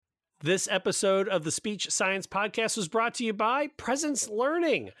This episode of the Speech Science Podcast was brought to you by Presence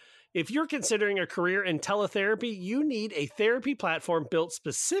Learning. If you're considering a career in teletherapy, you need a therapy platform built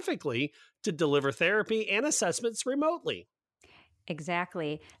specifically to deliver therapy and assessments remotely.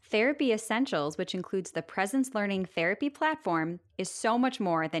 Exactly. Therapy Essentials, which includes the Presence Learning therapy platform, is so much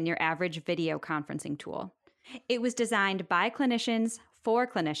more than your average video conferencing tool. It was designed by clinicians for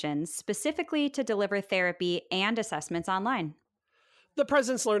clinicians, specifically to deliver therapy and assessments online. The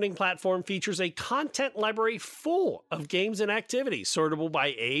Presence Learning platform features a content library full of games and activities, sortable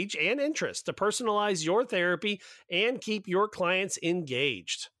by age and interest, to personalize your therapy and keep your clients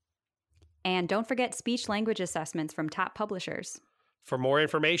engaged. And don't forget speech-language assessments from top publishers. For more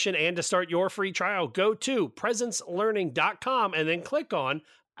information and to start your free trial, go to presencelearning.com and then click on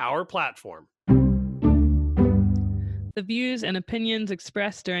Our Platform. The views and opinions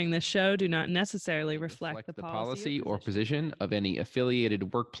expressed during this show do not necessarily reflect the policy or position of any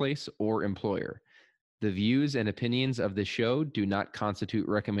affiliated workplace or employer. The views and opinions of the show do not constitute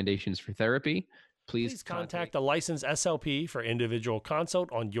recommendations for therapy. Please contact a licensed SLP for individual consult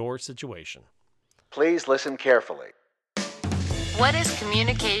on your situation. Please listen carefully. What is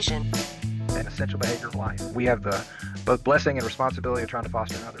communication? An essential behavior of life. We have the both blessing and responsibility of trying to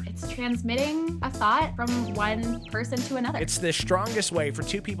foster another. It's transmitting a thought from one person to another. It's the strongest way for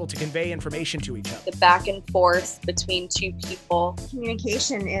two people to convey information to each other. The back and forth between two people.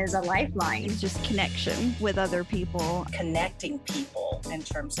 Communication is a lifeline. It's just connection with other people. Connecting people in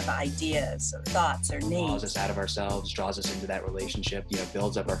terms of ideas or thoughts or needs. Draws us out of ourselves, draws us into that relationship,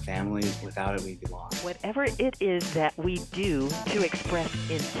 builds up our families. Without it, we'd be lost. Whatever it is that we do to express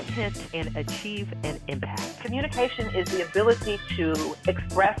intent and achieve an impact. Communication is the ability to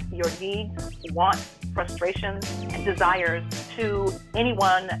express your needs, wants, frustrations, and desires to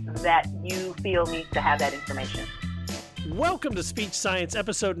anyone that you feel needs to have that information. Welcome to Speech Science,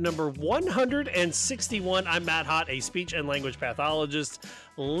 episode number 161. I'm Matt Hott, a speech and language pathologist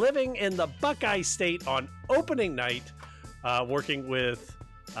living in the Buckeye State on opening night, working with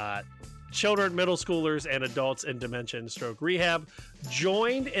children, middle schoolers, and adults in dementia and stroke rehab.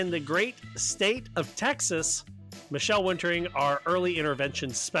 Joined in the great state of Texas, Michelle Wintering, our early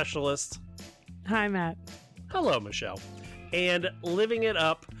intervention specialist. Hi, Matt. Hello, Michelle. And living it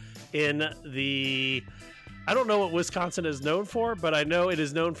up in the... I don't know what Wisconsin is known for, but I know it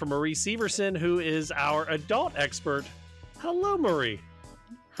is known for Marie Severson, who is our adult expert. Hello, Marie.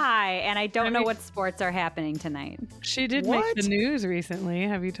 Hi, and I don't know what sports are happening tonight. She did make the news recently.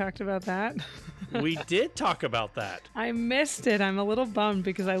 Have you talked about that? We did talk about that. I missed it. I'm a little bummed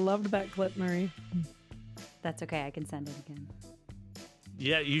because I loved that clip, Marie. That's okay. I can send it again.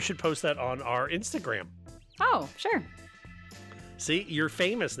 Yeah, you should post that on our Instagram. Oh, sure. See, you're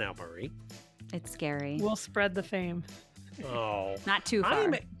famous now, Marie. It's scary. We'll spread the fame. Oh. Not too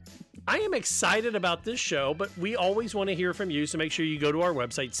far. I am excited about this show, but we always want to hear from you, so make sure you go to our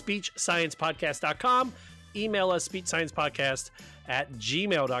website, speechsciencepodcast.com. Email us,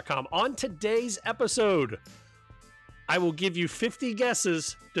 speechsciencepodcast@gmail.com. On today's episode, I will give you 50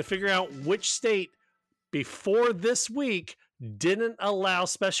 guesses to figure out which state before this week didn't allow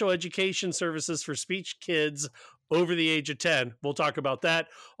special education services for speech kids over the age of 10. We'll talk about that.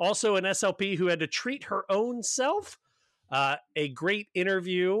 Also, an SLP who had to treat her own self. A great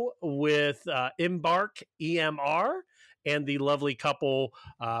interview with EmbarkEMR and the lovely couple,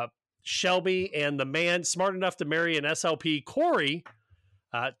 Shelby and the man smart enough to marry an SLP, Corey,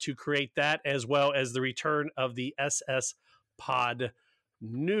 to create that, as well as the return of the SS Pod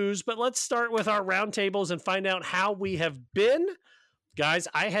news. But let's start with our roundtables and find out how we have been. Guys,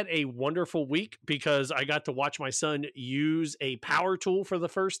 I had a wonderful week because I got to watch my son use a power tool for the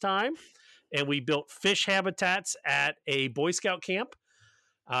first time. And we built fish habitats at a Boy Scout camp.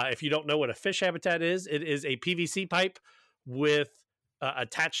 If you don't know what a fish habitat is, it is a PVC pipe with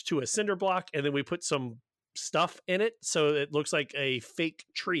attached to a cinder block. And then we put some stuff in it so it looks like a fake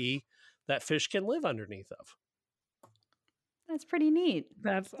tree that fish can live underneath of. That's pretty neat.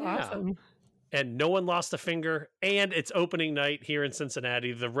 That's awesome. And no one lost a finger. And it's opening night here in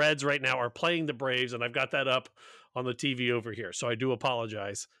Cincinnati. The Reds right now are playing the Braves, and I've got that up on the TV over here. So I do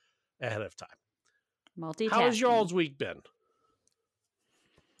apologize ahead of time. Multitasking. How has y'all's week been?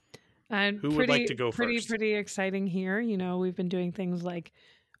 Who would like to go first? Pretty exciting here. We've been doing things like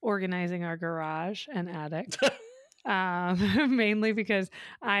organizing our garage and attic, mainly because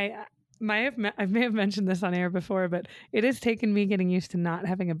I may have mentioned this on air before, but it has taken me getting used to not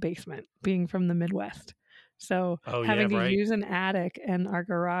having a basement, being from the Midwest. So having to use an attic and our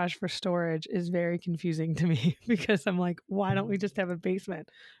garage for storage is very confusing to me because I'm like, why don't we just have a basement?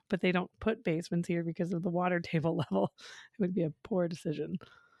 But they don't put basements here because of the water table level. It would be a poor decision.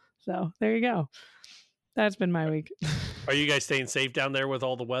 So there you go. That's been my week. Are you guys staying safe down there with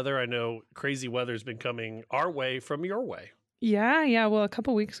all the weather? I know crazy weather's been coming our way from your way. Yeah. Well, a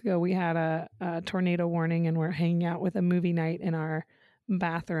couple weeks ago we had a tornado warning, and we're hanging out with a movie night in our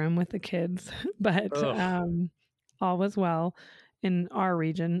bathroom with the kids. But all was well. In our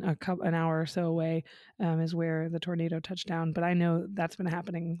region, an hour or so away, is where the tornado touched down. But I know that's been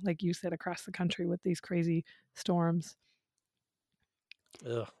happening, like you said, across the country with these crazy storms.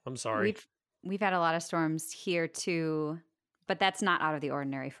 Ugh, I'm sorry. We've had a lot of storms here too, but that's not out of the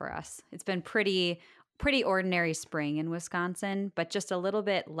ordinary for us. It's been pretty ordinary spring in Wisconsin, but just a little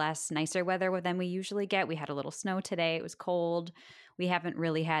bit less nicer weather than we usually get. We had a little snow today. It was cold. We haven't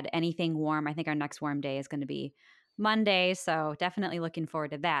really had anything warm. I think our next warm day is going to be Monday, so definitely looking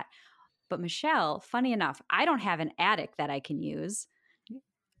forward to that. But Michelle, funny enough, I don't have an attic that I can use,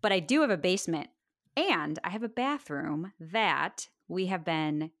 but I do have a basement, and I have a bathroom that we have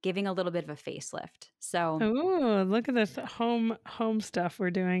been giving a little bit of a facelift. So, oh, look at this home stuff we're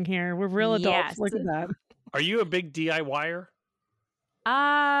doing here. We're real adults. Yes. Look at that. Are you a big DIYer?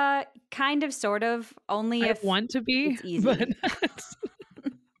 Kind of, sort of. Only if I want to be, it's easy. But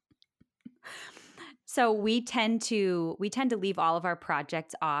So we tend to leave all of our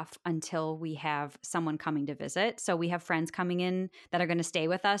projects off until we have someone coming to visit. So we have friends coming in that are going to stay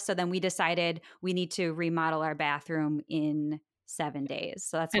with us. So then we decided we need to remodel our bathroom in 7 days.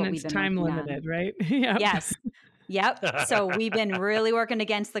 So that's what we've been time working limited, on. right? Yep. Yes. Yep. So we've been really working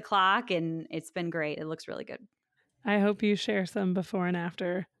against the clock, and it's been great. It looks really good. I hope you share some before and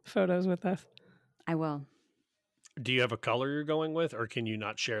after photos with us. I will. Do you have a color you're going with, or can you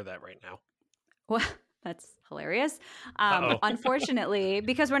not share that right now? Well, that's hilarious. Unfortunately,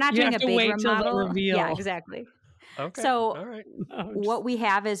 because we're not doing a big remodel. Yeah, exactly. Okay. So all right. What we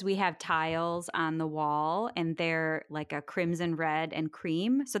have is we have tiles on the wall, and they're like a crimson, red, and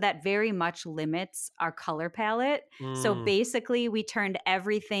cream. So that very much limits our color palette. So basically we turned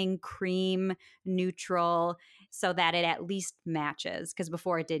everything cream neutral so that it at least matches, because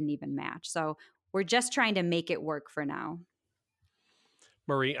before it didn't even match. So we're just trying to make it work for now.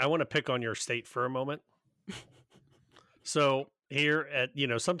 Marie, I want to pick on your state for a moment. So here at,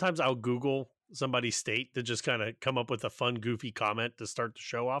 sometimes I'll Google somebody's state to just kind of come up with a fun, goofy comment to start the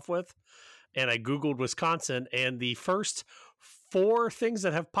show off with. And I Googled Wisconsin, and the first 4 things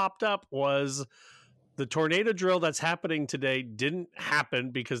that have popped up was the tornado drill that's happening today didn't happen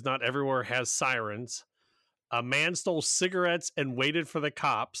because not everywhere has sirens. A man stole cigarettes and waited for the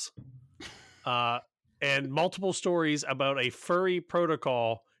cops. And multiple stories about a furry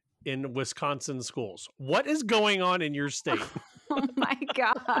protocol in Wisconsin schools. What is going on in your state? Oh my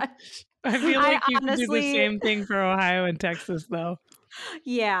gosh. I feel like you can do the same thing for Ohio and Texas, though.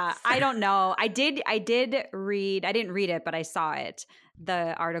 Yeah, I don't know. I did read, I didn't read it, but I saw it,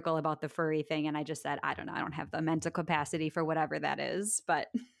 the article about the furry thing, and I just said, I don't know, I don't have the mental capacity for whatever that is, but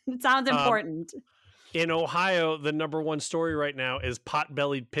it sounds important. In Ohio, the number 1 story right now is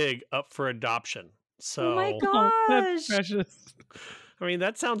pot-bellied pig up for adoption. So, oh my gosh. That's precious. I mean,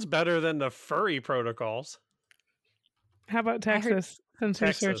 that sounds better than the furry protocols. How about Texas, since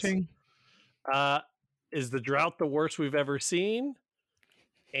you're searching? Is the drought the worst we've ever seen?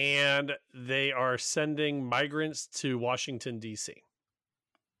 And they are sending migrants to Washington, D.C.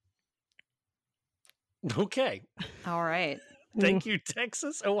 Okay. All right. Thank you,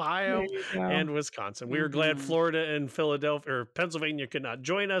 Texas, Ohio, and Wisconsin. We were glad Florida and Philadelphia or Pennsylvania could not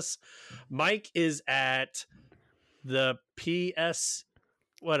join us. Mike is at the PS,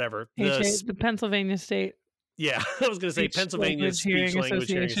 whatever. The Pennsylvania State. Yeah, I was going to say Pennsylvania Speech Language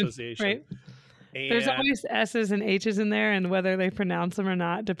Hearing Association. Right. And there's always S's and H's in there, and whether they pronounce them or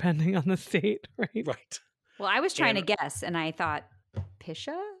not, depending on the state, right? Right. Well, I was trying to guess, and I thought,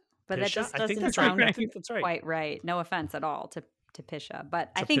 Pisha? But that just doesn't sound quite right. No offense at all to Pisha,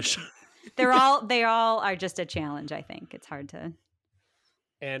 but I think they all are just a challenge. I think it's hard to.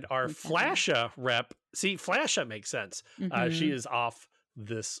 And our Flasha rep, see, Flasha makes sense. She is off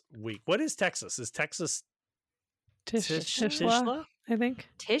this week. What is Texas? Is Texas Tishla? I think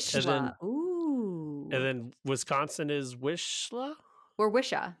Tishla. Ooh. And then Wisconsin is Wishla. Or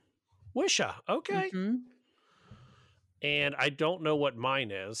Wisha. Wisha. Okay. And I don't know what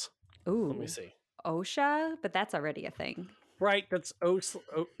mine is. Ooh. Let me see. OSHA, but that's already a thing. Right. That's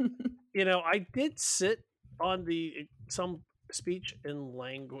I did sit on some speech in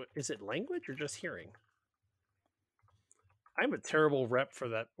language. Is it language or just hearing? I'm a terrible rep for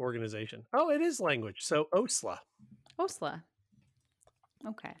that organization. Oh, it is language. So OSLA. OSLA.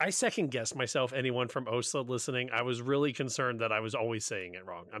 Okay. I second guessed myself. Anyone from OSLA listening, I was really concerned that I was always saying it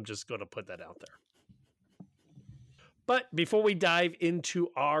wrong. I'm just going to put that out there. But before we dive into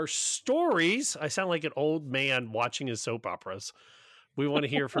our stories, I sound like an old man watching his soap operas. We want to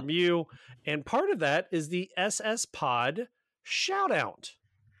hear from you. And part of that is the SS Pod shout out.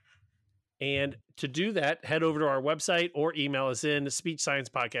 And to do that, head over to our website or email us in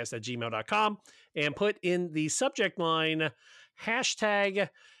speechsciencepodcast@gmail.com and put in the subject line hashtag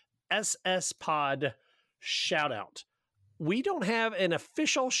SSPod shout out. We don't have an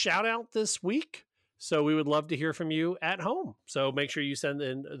official shout out this week, so we would love to hear from you at home. So make sure you send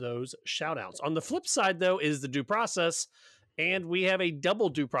in those shout outs. On the flip side, though, is the due process, and we have a double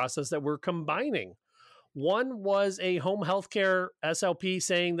due process that we're combining. One was a home healthcare SLP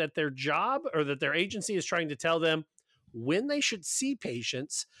saying that their job or that their agency is trying to tell them when they should see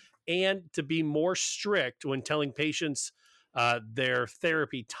patients and to be more strict when telling patients their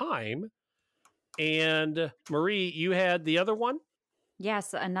therapy time. And Marie, you had the other one?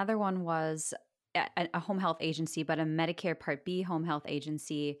 Yes, another one was a home health agency, but a Medicare Part B home health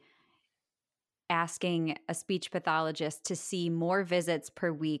agency asking a speech pathologist to see more visits per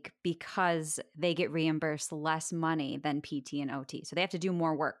week because they get reimbursed less money than PT and OT. So they have to do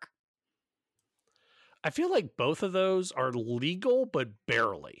more work. I feel like both of those are legal, but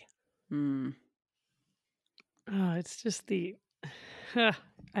barely. Oh, it's just I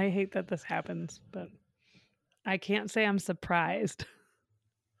hate that this happens, but I can't say I'm surprised.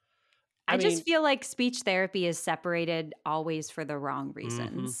 I just feel like speech therapy is separated always for the wrong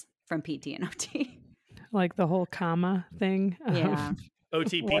reasons from PT and OT. Like the whole comma thing. Yeah.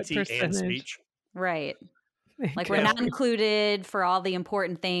 OT, PT, and speech. Right. Like we're not included for all the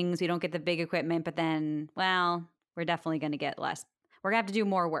important things. We don't get the big equipment, but then, well, we're definitely going to get less. We're going to have to do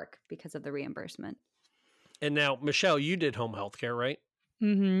more work because of the reimbursement. And now, Michelle, you did home health care, right?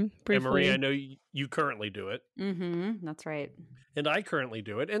 Mm-hmm. Briefly. And Marie, I know you currently do it. Mm-hmm. That's right. And I currently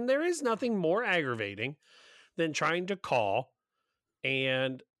do it. And there is nothing more aggravating than trying to call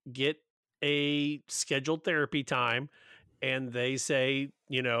and get a scheduled therapy time. And they say,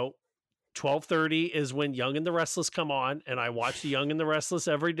 12:30 is when Young and the Restless come on. And I watch the Young and the Restless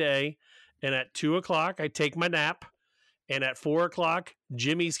every day. And at 2:00, I take my nap. And at 4:00,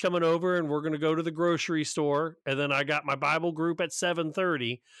 Jimmy's coming over and we're going to go to the grocery store. And then I got my Bible group at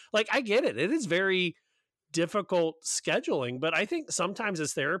 7:30. Like, I get it. It is very difficult scheduling, but I think sometimes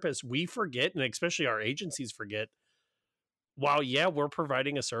as therapists, we forget, and especially our agencies forget, while, yeah, we're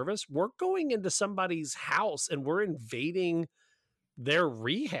providing a service, we're going into somebody's house and we're invading their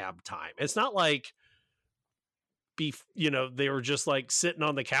rehab time. It's not like, they were just like sitting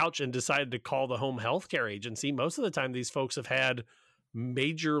on the couch and decided to call the home healthcare agency. Most of the time, these folks have had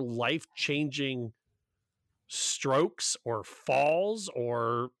major life-changing strokes or falls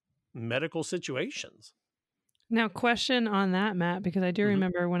or medical situations. Now, question on that, Matt, because I do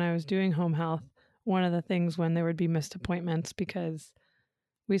remember when I was doing home health, one of the things when there would be missed appointments because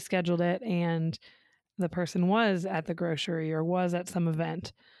we scheduled it and the person was at the grocery or was at some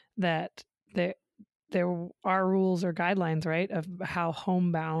event, that there are rules or guidelines, right, of how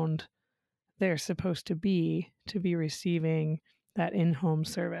homebound they're supposed to be receiving that in-home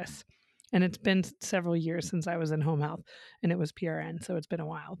service. And it's been several years since I was in home health and it was PRN, so it's been a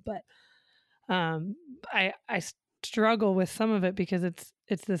while. But I struggle with some of it because it's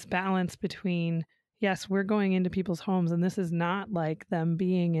this balance between, yes, we're going into people's homes and this is not like them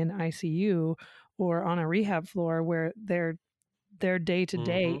being in ICU or on a rehab floor where their day to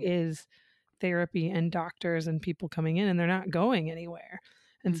day is therapy and doctors and people coming in and they're not going anywhere.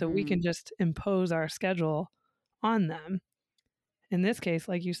 And so we can just impose our schedule on them. In this case,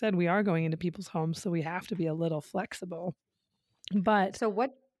 like you said, we are going into people's homes, so we have to be a little flexible. But so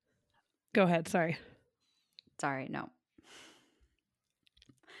what? Go ahead. Sorry, no.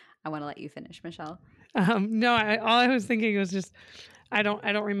 I want to let you finish, Michelle. No, all I was thinking was just I don't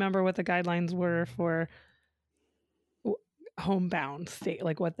remember what the guidelines were for homebound state,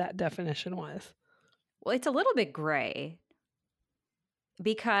 like what that definition was. Well, it's a little bit gray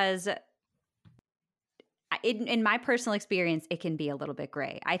because in my personal experience, it can be a little bit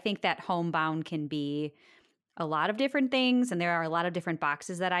gray. I think that homebound can be a lot of different things, and there are a lot of different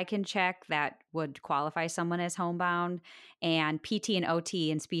boxes that I can check that would qualify someone as homebound. And PT and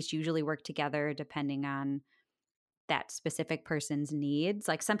OT and speech usually work together depending on that specific person's needs.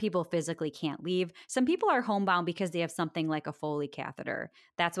 Like some people physically can't leave. Some people are homebound because they have something like a Foley catheter.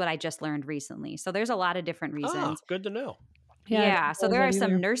 That's what I just learned recently. So there's a lot of different reasons. Good to know. Yeah. So there are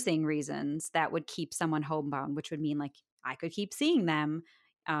some nursing reasons that would keep someone homebound, which would mean like I could keep seeing them,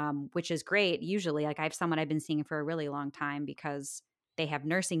 which is great. Usually, like I have someone I've been seeing for a really long time because they have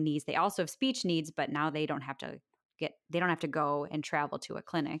nursing needs. They also have speech needs, but now they don't have to go and travel to a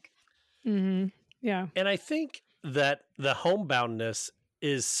clinic. Mm-hmm. Yeah. And I think that the homeboundness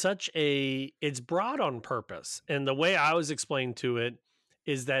is it's broad on purpose. And the way I was explained to it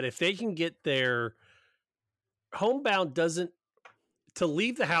is that if they can get their homebound to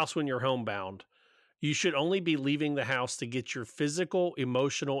leave the house when you're homebound, you should only be leaving the house to get your physical,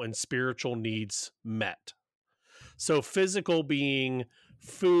 emotional, and spiritual needs met. So physical being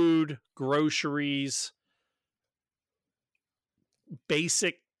food, groceries,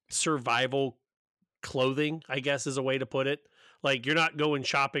 basic survival clothing, I guess is a way to put it. Like you're not going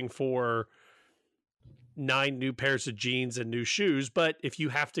shopping for 9 new pairs of jeans and new shoes, but if you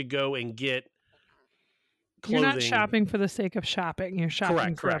have to go and get clothing, you're not shopping for the sake of shopping. You're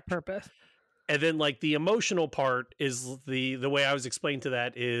shopping for a purpose. And then like the emotional part is the way I was explained to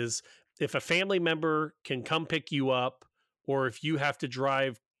that is if a family member can come pick you up, or if you have to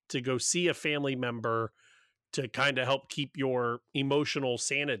drive to go see a family member to kind of help keep your emotional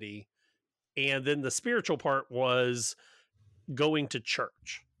sanity. And then the spiritual part was going to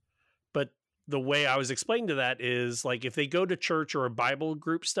church. But the way I was explained to that is like if they go to church or a Bible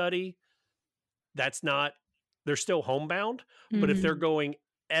group study, they're still homebound. But if they're going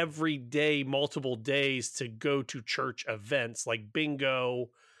every day, multiple days to go to church events like bingo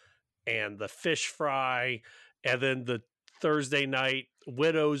and the fish fry, and then the Thursday night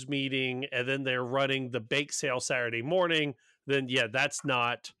widows meeting, and then they're running the bake sale Saturday morning, then yeah,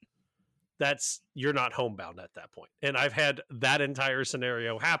 you're not homebound at that point. And I've had that entire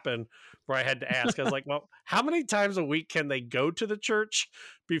scenario happen where I had to ask, I was like, well, how many times a week can they go to the church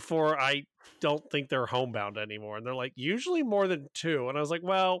before I don't think they're homebound anymore? And they're like, usually more than 2. And I was like,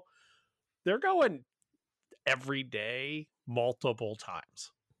 well, they're going every day, multiple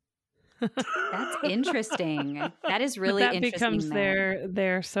times. That's interesting. That is really that interesting. Becomes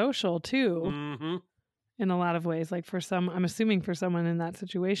their social too. Mm-hmm. In a lot of ways, like I'm assuming for someone in that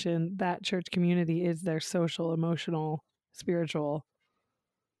situation, that church community is their social, emotional, spiritual.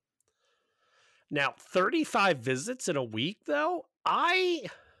 Now, 35 visits in a week, though, I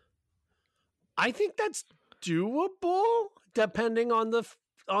think that's doable depending on the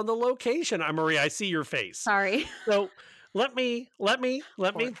location. Maria, I see your face. Sorry. So let me.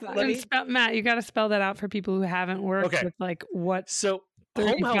 Matt, you got to spell that out for people who haven't worked with like what. So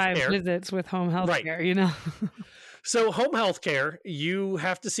 35 visits with home health care, you know? So home health care, you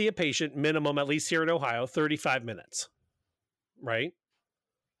have to see a patient minimum, at least here in Ohio, 35 minutes, right?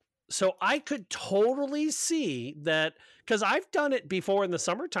 So I could totally see that because I've done it before in the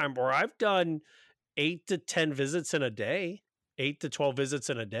summertime where I've done 8 to 10 visits in a day, 8 to 12 visits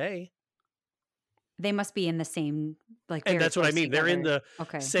in a day. They must be in the same, like, and that's what I mean. They're in the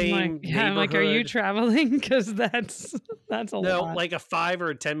same neighborhood. I'm like, are you traveling? Because that's a lot. No, like a 5 or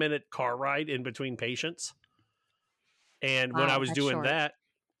a 10-minute car ride in between patients. And when I was doing that,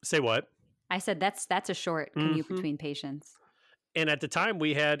 say what? I said that's a short commute between patients. And at the time,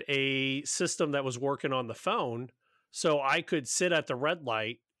 we had a system that was working on the phone, so I could sit at the red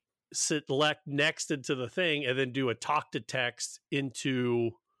light, sit next into the thing, and then do a talk to text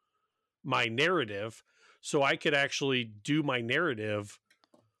into my narrative, so I could actually do my narrative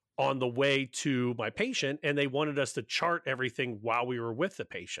on the way to my patient. And they wanted us to chart everything while we were with the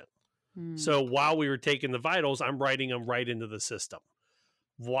patient. So while we were taking the vitals, I'm writing them right into the system.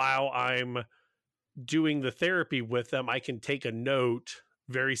 While I'm doing the therapy with them, I can take a note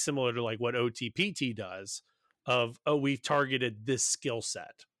very similar to like what OTPT does of, oh, we've targeted this skill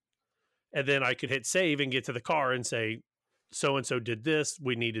set. And then I could hit save and get to the car and say, so-and-so did this,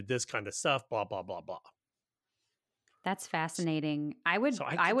 we needed this kind of stuff, blah, blah, blah, blah. That's fascinating. I would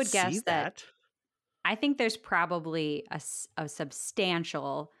guess that I think there's probably a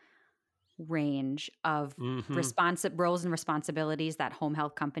substantial range of roles and responsibilities that home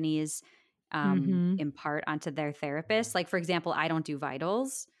health companies impart onto their therapists. Like, for example, I don't do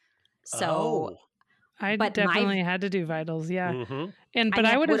vitals. So I definitely had to do vitals. Yeah. But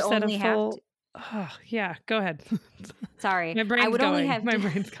I would have said a full... yeah, go ahead. Sorry. My brain's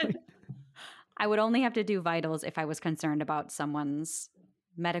going. I would only have to do vitals if I was concerned about someone's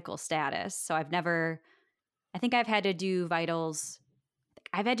medical status. So I think I've had to do vitals.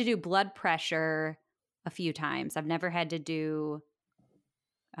 I've had to do blood pressure a few times. I've never had to do,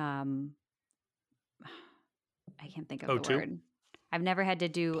 I can't think of the word. I've never had to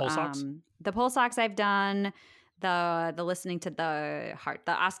do the pulse ox I've done. The listening to the heart,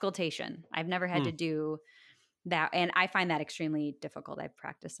 the auscultation. I've never had to do that. And I find that extremely difficult. I've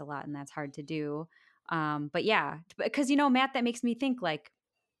practiced a lot and that's hard to do. But yeah, because, Matt, that makes me think like,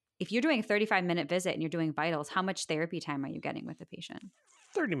 if you're doing a 35-minute visit and you're doing vitals, how much therapy time are you getting with the patient?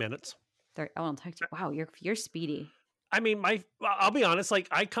 30 minutes. Wow, you're speedy. I mean, I'll be honest, like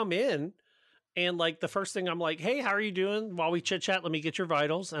I come in And like the first thing I'm like, hey, how are you doing? While we chit chat, let me get your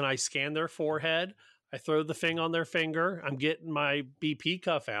vitals. And I scan their forehead. I throw the thing on their finger. I'm getting my BP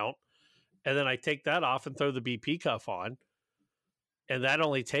cuff out. And then I take that off and throw the BP cuff on. And that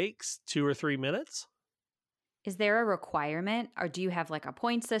only takes 2 or 3 minutes. Is there a requirement, or do you have like a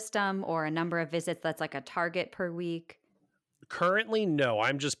point system or a number of visits that's like a target per week? Currently, no.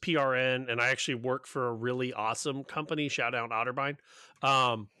 I'm just PRN, and I actually work for a really awesome company. Shout out Otterbein.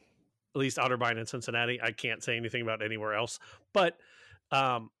 At least Otterbein in Cincinnati. I can't say anything about anywhere else. But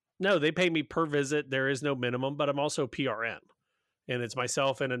no, they pay me per visit. There is no minimum, but I'm also PRN. And it's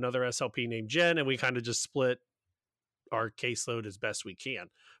myself and another SLP named Jen, and we kind of just split our caseload as best we can.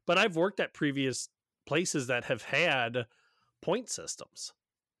 But I've worked at previous places that have had point systems.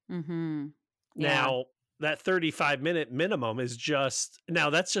 Mm-hmm. Now, that 35-minute minimum is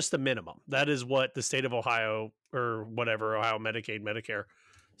that's just the minimum. That is what the state of Ohio or whatever, Ohio Medicaid, Medicare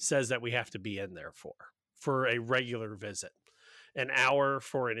says that we have to be in there for a regular visit. An hour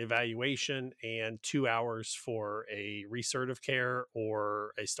for an evaluation and 2 hours for a restart of care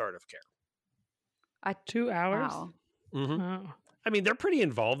or a start of care. 2 hours? Wow. Mm-hmm. Oh. I mean, they're pretty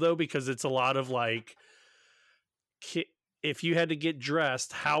involved though, because it's a lot of like, if you had to get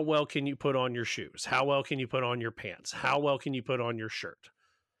dressed, how well can you put on your shoes? How well can you put on your pants? How well can you put on your shirt?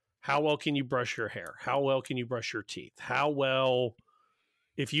 How well can you brush your hair? How well can you brush your teeth? How well,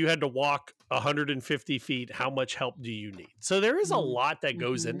 if you had to walk 150 feet, how much help do you need? So there is a lot that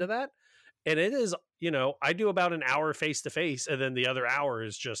goes into that. And it is, I do about an hour face-to-face, and then the other hour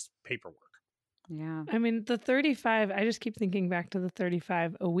is just paperwork. Yeah. I mean, the 35, I just keep thinking back to the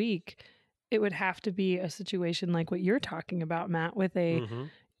 35 a week. It would have to be a situation like what you're talking about, Matt, with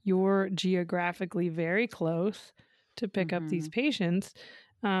you're geographically very close to pick up these patients.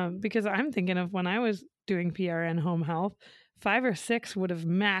 Because I'm thinking of when I was doing PRN home health, 5 or 6 would have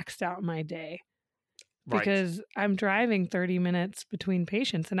maxed out my day. Right. Because I'm driving 30 minutes between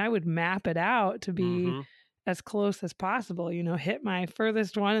patients, and I would map it out to be as close as possible, hit my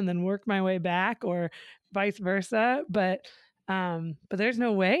furthest one and then work my way back, or vice versa. But there's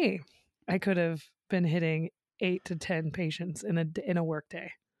no way I could have been hitting 8 to 10 patients in a work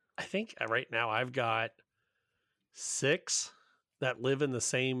day. I think right now I've got 6 that live in the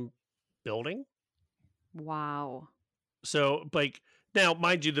same building. Wow. So like, now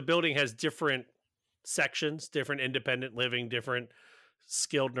mind you, the building has different sections, different independent living, different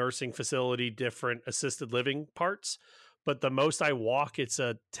skilled nursing facility, different assisted living parts. But the most I walk, it's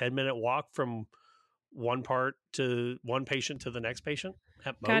a 10-minute walk from one patient to the next patient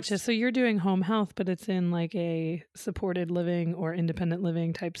at most. Gotcha. So you're doing home health, but it's in like a supported living or independent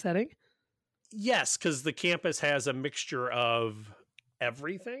living type setting? Yes, because the campus has a mixture of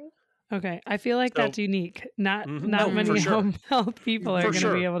everything. Okay. I feel like that's unique. Not many home health people are going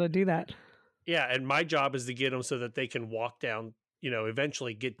to be able to do that. Yeah. And my job is to get them so that they can walk down,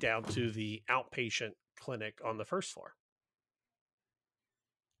 eventually get down to the outpatient clinic on the first floor.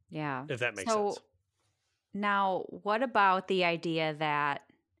 Yeah. If that makes sense. Now, what about the idea that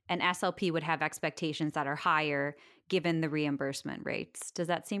an SLP would have expectations that are higher given the reimbursement rates? Does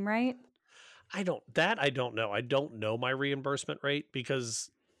that seem right? I don't know. I don't know my reimbursement rate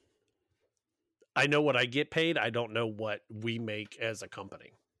because I know what I get paid. I don't know what we make as a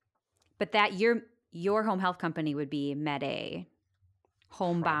company. But that your home health company would be Med-A,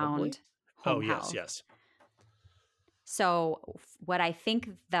 homebound home health. Yes. So what I think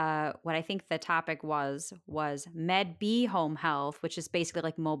the topic was Med-B home health, which is basically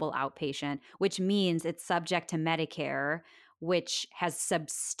like mobile outpatient, which means it's subject to Medicare, which has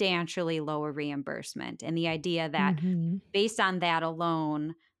substantially lower reimbursement. And the idea that based on that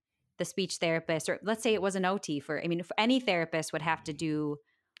alone, the speech therapist, or let's say it was an OT if any therapist would have to do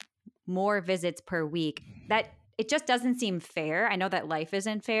more visits per week, that it just doesn't seem fair. I know that life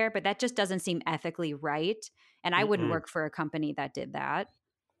isn't fair, but that just doesn't seem ethically right. And I wouldn't work for a company that did that.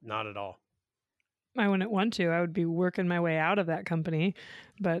 Not at all. I wouldn't want to. I would be working my way out of that company.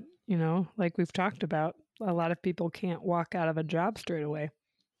 But, like we've talked about, a lot of people can't walk out of a job straight away.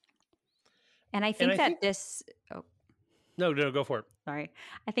 And I think No, go for it. Sorry.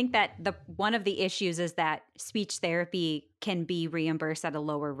 I think that one of the issues is that speech therapy can be reimbursed at a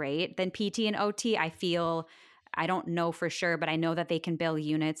lower rate than PT and OT. I don't know for sure, but I know that they can bill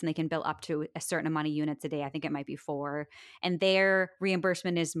units and they can bill up to a certain amount of units a day. I think it might be 4. And their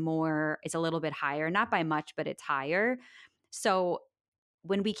reimbursement is it's a little bit higher, not by much, but it's higher. So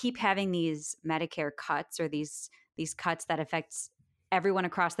when we keep having these Medicare cuts or these cuts that affects everyone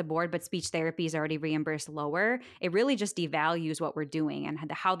across the board, but speech therapy is already reimbursed lower, it really just devalues what we're doing. And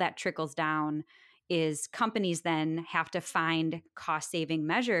how that trickles down is companies then have to find cost-saving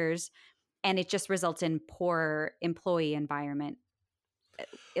measures and it just results in poor employee environment,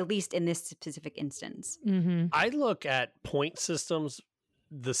 at least in this specific instance. Mm-hmm. I look at point systems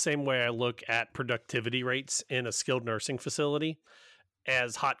the same way I look at productivity rates in a skilled nursing facility,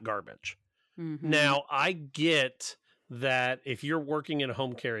 as hot garbage. Mm-hmm. Now, I get that if you're working in a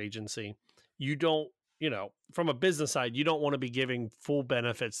home care agency, you don't, from a business side, you don't want to be giving full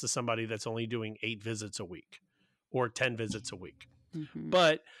benefits to somebody that's only doing 8 visits a week or 10 visits a week. Mm-hmm.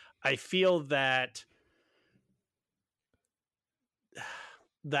 But I feel that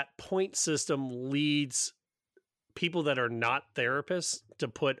that point system leads people that are not therapists to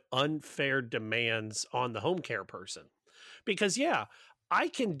put unfair demands on the home care person. Because, yeah, I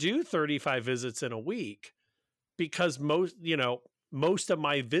can do 35 visits in a week because most of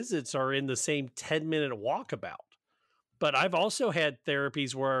my visits are in the same 10-minute walkabout. But I've also had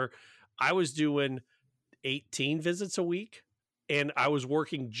therapies where I was doing 18 visits a week and I was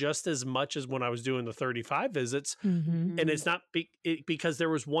working just as much as when I was doing the 35 visits. Mm-hmm. And it's not because there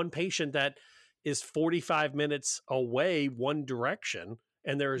was one patient that is 45 minutes away one direction,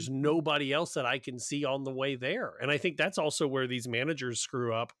 and there is nobody else that I can see on the way there. And I think that's also where these managers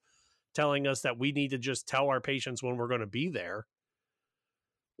screw up, telling us that we need to just tell our patients when we're going to be there,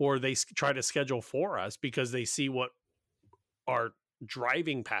 or they try to schedule for us because they see what our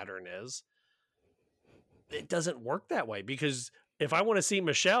driving pattern is. It doesn't work that way, because if I want to see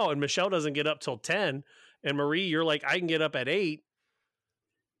Michelle and Michelle doesn't get up till 10, and Marie, you're like, I can get up at 8.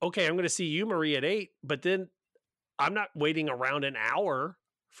 Okay, I'm going to see you, Marie, at 8, but then I'm not waiting around an hour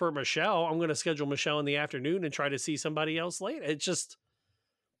for Michelle. I'm going to schedule Michelle in the afternoon and try to see somebody else later. It's just,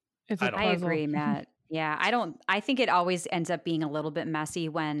 I agree, Matt. Yeah, I think it always ends up being a little bit messy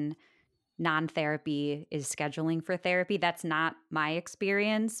when non-therapy is scheduling for therapy. That's not my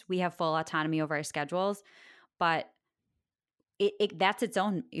experience. We have full autonomy over our schedules, but that's its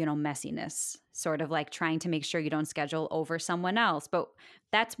own, messiness, sort of like trying to make sure you don't schedule over someone else. But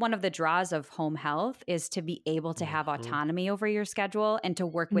that's one of the draws of home health, is to be able to have autonomy over your schedule and to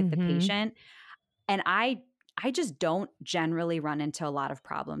work with the patient. And I just don't generally run into a lot of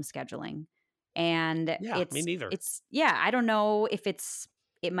problems scheduling. And me neither. I don't know if it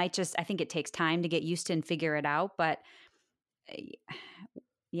might just, I think it takes time to get used to and figure it out. But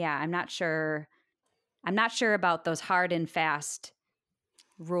yeah, I'm not sure about those hard and fast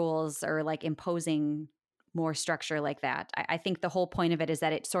rules or like imposing more structure like that. I think the whole point of it is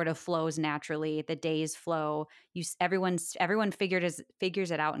that it sort of flows naturally. The days flow. Everyone figures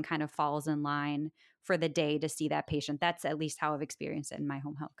it out and kind of falls in line for the day to see that patient. That's at least how I've experienced it in my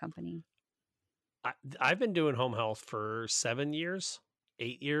home health company. I've been doing home health for 7 years,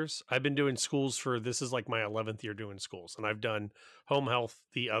 8 years. I've been doing schools this is like my 11th year doing schools, and I've done home health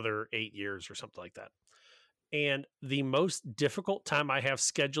the other 8 years or something like that. And the most difficult time I have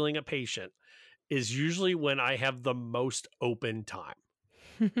scheduling a patient is usually when I have the most open time.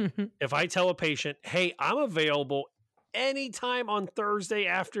 If I tell a patient, hey, I'm available anytime on Thursday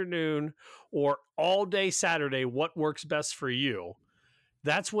afternoon or all day Saturday, what works best for you?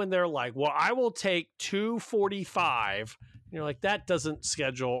 That's when they're like, well, I will take 2:45. And you're like, that doesn't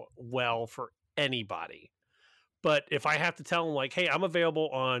schedule well for anybody. But if I have to tell them like, hey, I'm available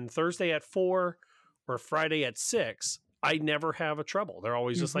on Thursday at 4 or Friday at 6, I never have a trouble. They're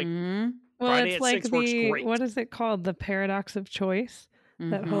always just like, Friday at 6 works great. What is it called? The paradox of choice.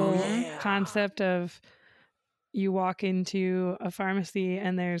 That whole concept of you walk into a pharmacy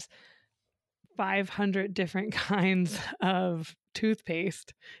and there's 500 different kinds of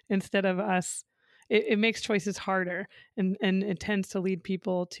toothpaste instead of us. It makes choices harder, and it tends to lead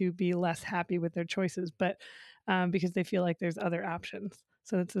people to be less happy with their choices, but because they feel like there's other options.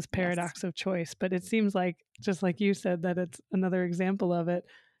 So it's this paradox of choice. But it seems like, just like you said, that it's another example of it.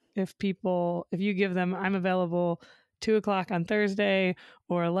 If you give them, I'm available 2:00 on Thursday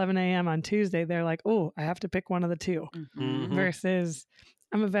or 11 a.m. on Tuesday, they're like, oh, I have to pick one of the two. Mm-hmm. Versus,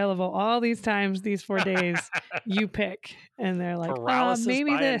 I'm available all these times, these 4 days, you pick. And they're like,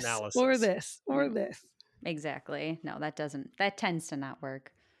 maybe this analysis. or this or this. Exactly. No, that tends to not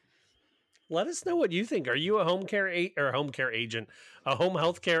work. Let us know what you think. Are you a home care agent, a home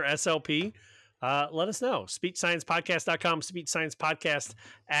healthcare SLP? Let us know. SpeechSciencePodcast.com,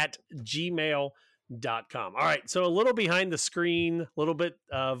 SpeechSciencePodcast@gmail.com. All right. So a little behind the screen, a little bit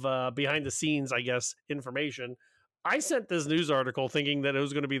of behind the scenes, I guess, information. I sent this news article thinking that it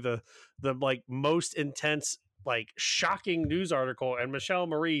was going to be the like most intense, like shocking news article, and Michelle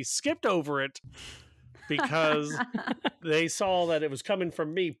Marie skipped over it because they saw that it was coming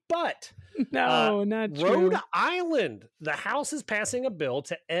from me. But no, not true. Rhode Island, the House is passing a bill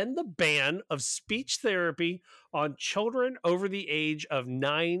to end the ban of speech therapy on children over the age of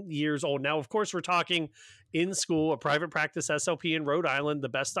 9 years old. Now, of course, we're talking in school, a private practice SLP in Rhode Island, the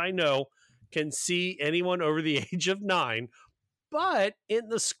best I know, can see anyone over the age of 9. But in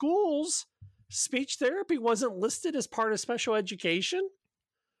the schools, speech therapy wasn't listed as part of special education.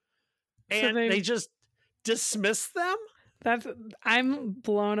 And so they just dismissed them? I'm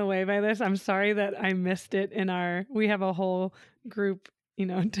blown away by this. I'm sorry that I missed it we have a whole group,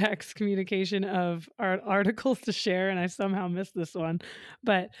 text communication of our articles to share, and I somehow missed this one.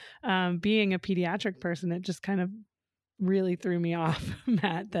 But being a pediatric person, it just kind of really threw me off,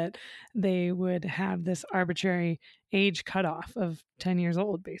 Matt, that they would have this arbitrary age cutoff of 10 years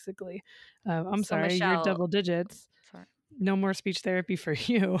old, basically. I'm sorry, Michelle, you're double digits. Sorry. No more speech therapy for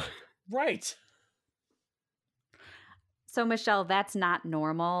you. Right. So, Michelle, that's not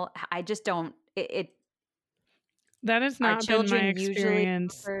normal. I just don't. That has not been my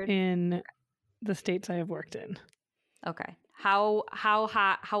experience in the states I have worked in. Okay. How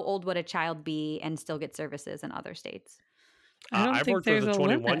old would a child be and still get services in other states? I don't think worked there's with a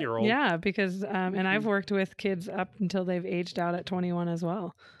 21-year-old. Yeah, because and I've worked with kids up until they've aged out at 21 as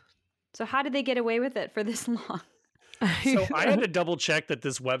well. So how did they get away with it for this long? So I had to double check that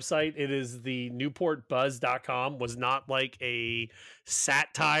this website, it is the newportbuzz.com, was not like a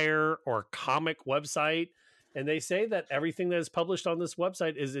satire or comic website. And they say that everything that is published on this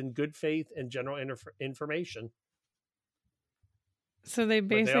website is in good faith and general information. So they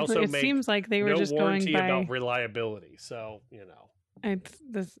basically, it seems like they were just going by about reliability. So, it's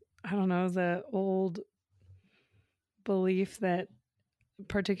this, I don't know, the old belief that,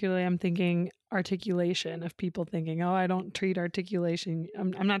 particularly I'm thinking articulation, of people thinking, oh, I don't treat articulation.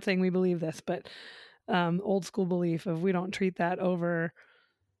 I'm not saying we believe this, but old school belief of we don't treat that over,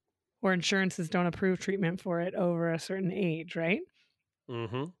 or insurances don't approve treatment for it over a certain age, right?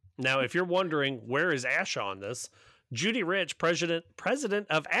 Mm-hmm. Now, if you're wondering, where is ASHA on this? Judy Rich, president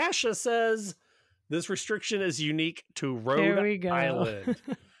of ASHA, says this restriction is unique to Rhode Island.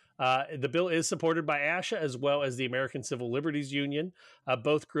 The bill is supported by ASHA as well as the American Civil Liberties Union.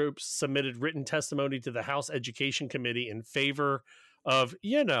 Both groups submitted written testimony to the House Education Committee in favor of,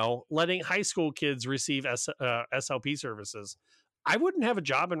 letting high school kids receive SLP services. I wouldn't have a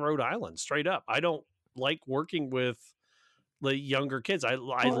job in Rhode Island, straight up. I don't like working with the younger kids. I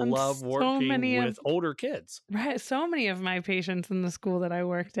love working with older kids. Right. So many of my patients in the school that I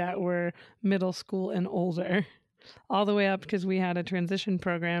worked at were middle school and older, all the way up, because we had a transition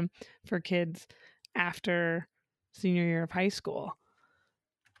program for kids after senior year of high school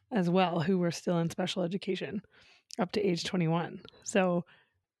as well, who were still in special education up to age 21. So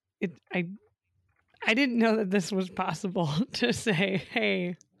I didn't know that this was possible to say,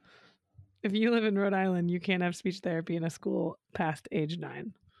 hey, if you live in Rhode Island, you can't have speech therapy in a school past age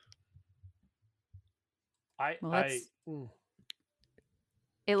 9.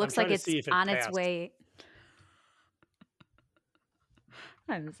 It looks like it's on its way.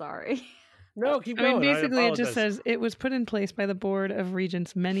 I'm sorry. No, keep going. I mean, basically, it just says it was put in place by the Board of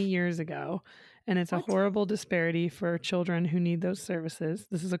Regents many years ago, and it's a horrible disparity for children who need those services.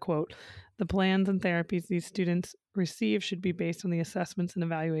 This is a quote. The plans and therapies these students receive should be based on the assessments and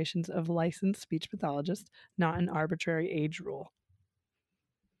evaluations of licensed speech pathologists, not an arbitrary age rule.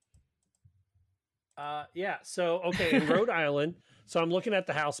 Yeah. So, okay, in Rhode Island, so I'm looking at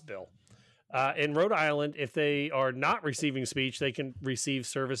the House bill. In Rhode Island, if they are not receiving speech, they can receive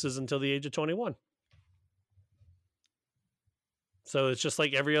services until the age of 21. So it's just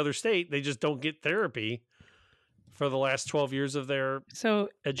like every other state. They just don't get therapy for the last 12 years of their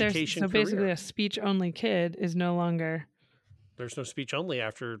education career. Basically a speech-only kid is no longer... There's no speech-only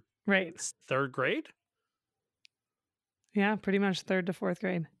after right 3rd grade? Yeah, pretty much 3rd to 4th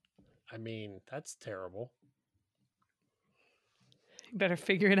grade. I mean, that's terrible. You better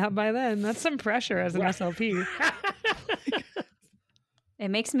figure it out by then. That's some pressure as an SLP. It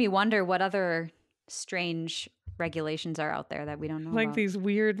makes me wonder what other strange regulations are out there that we don't know like about. These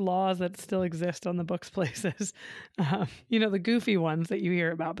weird laws that still exist on the books places. The goofy ones that you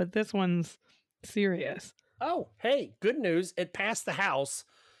hear about, but this one's serious. Oh, hey, good news. It passed the House.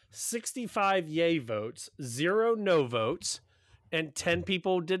 65 yay votes, 0 no votes, and 10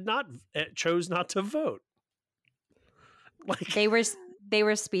 people chose not to vote. Like they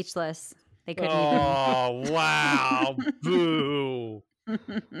were speechless. They couldn't even. Oh, wow. Boo.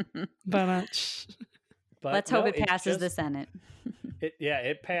 But let's hope it passes the Senate.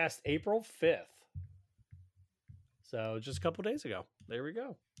 It passed April 5th. So just a couple days ago. There we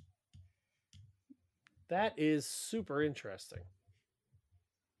go. That is super interesting.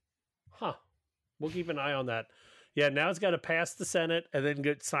 Huh. We'll keep an eye on that. Yeah, now it's got to pass the Senate and then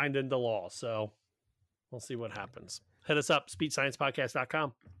get signed into law. So we'll see what happens. Hit us up,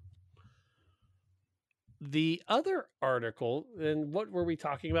 speechsciencepodcast.com. The other article, and what were we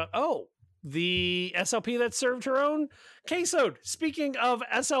talking about? Oh, the SLP that served her own caseload. Speaking of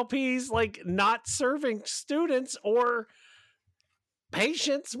SLPs, like not serving students or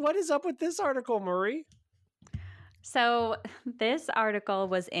patients, what is up with this article, Marie? So this article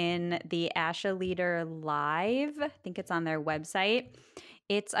was in the ASHA Leader Live. I think it's on their website.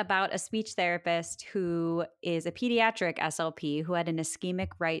 It's about a speech therapist who is a pediatric SLP who had an ischemic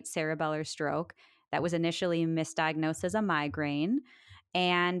right cerebellar stroke that was initially misdiagnosed as a migraine.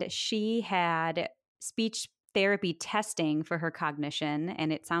 And she had speech therapy testing for her cognition.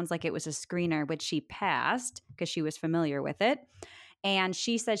 And it sounds like it was a screener, which she passed because she was familiar with it. And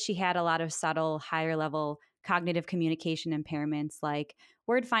she said she had a lot of subtle, higher level cognitive communication impairments like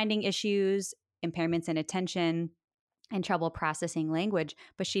word finding issues, impairments in attention, and trouble processing language,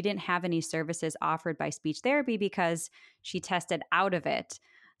 but she didn't have any services offered by speech therapy because she tested out of it.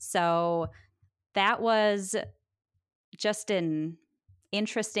 So that was just an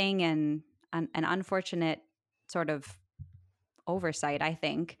interesting and an unfortunate sort of oversight, I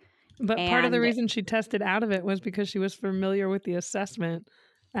think. But part of the reason she tested out of it was because she was familiar with the assessment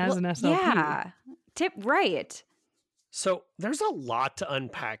as an SLP. Yeah, right. So there's a lot to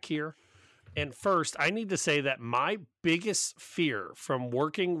unpack here. And first, I need to say that my biggest fear from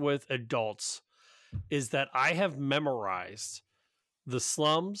working with adults is that I have memorized the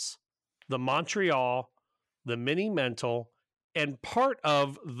slums, the Montreal, the mini mental, and part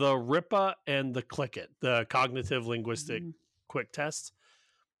of the RIPA and the CLICKIT, the cognitive linguistic quick test.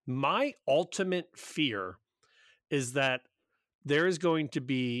 My ultimate fear is that there is going to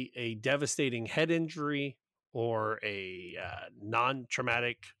be a devastating head injury or a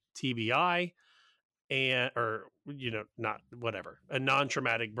non-traumatic TBI and, or, a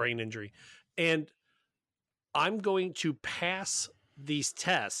non-traumatic brain injury. And I'm going to pass these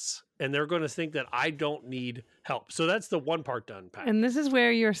tests and they're going to think that I don't need help. So that's the one part to unpack. And this is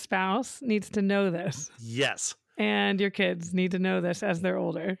where your spouse needs to know this. Yes. And your kids need to know this as they're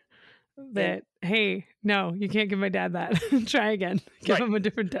older. That, hey, no, you can't give my dad that. Try again. Give him a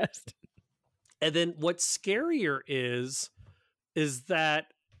different test. And then what's scarier is that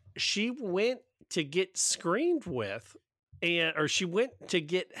she went to get screened with, or she went to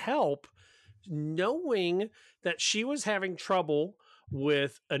get help knowing that she was having trouble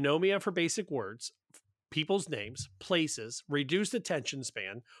with anomia for basic words, people's names, places, reduced attention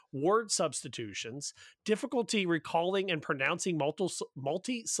span, word substitutions, difficulty recalling and pronouncing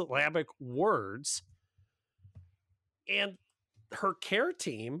multi-syllabic words. And her care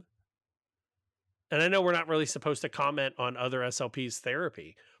team, and I know we're not really supposed to comment on other SLP's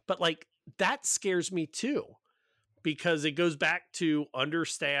therapy, but like that scares me too, because it goes back to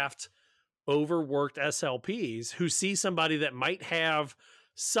understaffed, overworked SLPs who see somebody that might have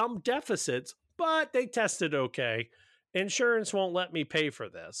some deficits, but they tested okay. Insurance won't let me pay for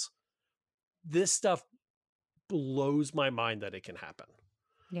this. This stuff blows my mind that it can happen.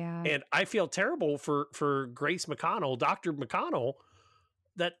 Yeah. And I feel terrible for Grace McConnell, Dr. McConnell,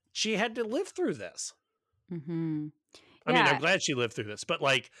 that she had to live through this. Mm-hmm. I mean, I'm glad she lived through this, but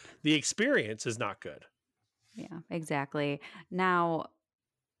like the experience is not good. Yeah, exactly. Now,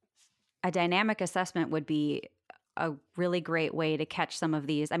 a dynamic assessment would be a really great way to catch some of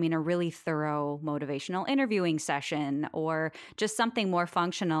these. I mean, a really thorough motivational interviewing session or just something more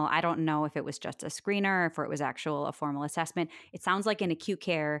functional. I don't know if it was just a screener, if it was a formal assessment. It sounds like in acute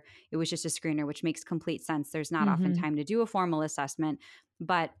care, it was just a screener, which makes complete sense. There's not often time to do a formal assessment,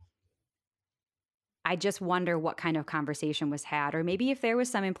 but I just wonder what kind of conversation was had, or maybe if there was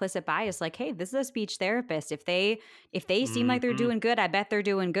some implicit bias, like, hey, this is a speech therapist. If they seem like they're doing good, I bet they're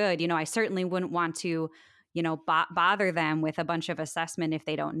doing good. I certainly wouldn't want to, bother them with a bunch of assessment if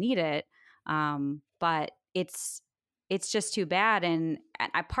they don't need it. But it's just too bad. And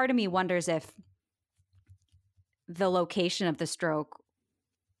part of me wonders if the location of the stroke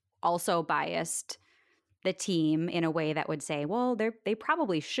also biased the team in a way that would say, well, they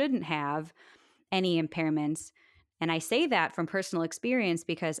probably shouldn't have any impairments. And I say that from personal experience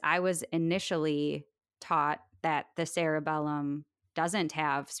because I was initially taught that the cerebellum doesn't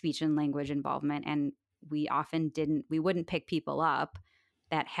have speech and language involvement, and we wouldn't pick people up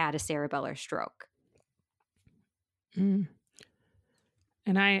that had a cerebellar stroke. And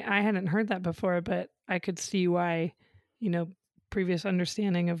I hadn't heard that before, but I could see why, previous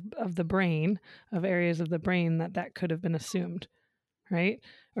understanding of the brain, of areas of the brain that could have been assumed. right?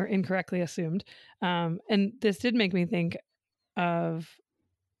 Or incorrectly assumed. And this did make me think of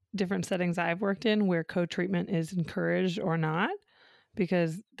different settings I've worked in where co-treatment is encouraged or not,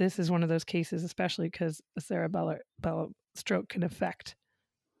 because this is one of those cases, especially because a cerebellar stroke can affect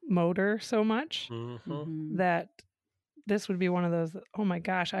motor so much that this would be one of those, oh my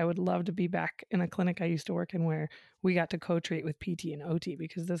gosh, I would love to be back in a clinic I used to work in where we got to co-treat with PT and OT,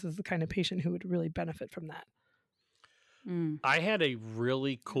 because this is the kind of patient who would really benefit from that. I had a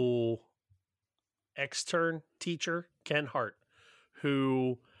really cool extern teacher, Ken Hart,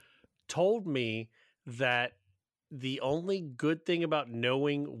 who told me that the only good thing about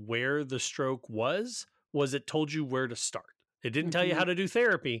knowing where the stroke was it told you where to start. It didn't tell you how to do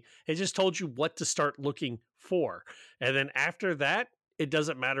therapy. It just told you what to start looking for. And then after that, it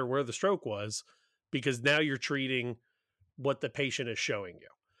doesn't matter where the stroke was, because now you're treating what the patient is showing you.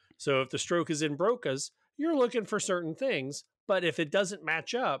 So if the stroke is in Broca's, you're looking for certain things, but if it doesn't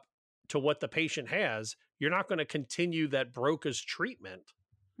match up to what the patient has, you're not going to continue that Broca's treatment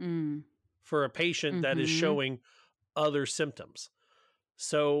for a patient that is showing other symptoms.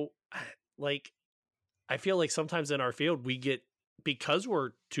 So like, I feel like sometimes in our field, we get, because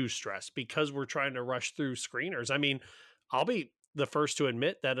we're too stressed, because we're trying to rush through screeners. I mean, I'll be the first to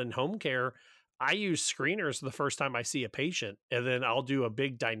admit that in home care, I use screeners the first time I see a patient, and then I'll do a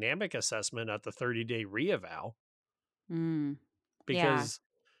big dynamic assessment at the 30-day reeval. Because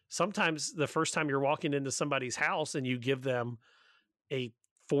sometimes the first time you're walking into somebody's house and you give them a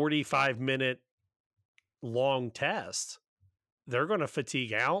 45-minute long test, they're going to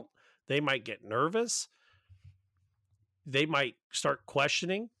fatigue out. They might get nervous. They might start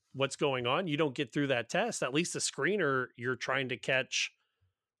questioning what's going on. You don't get through that test. At least the screener, you're trying to catch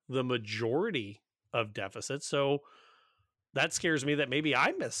the majority of deficits. So that scares me that maybe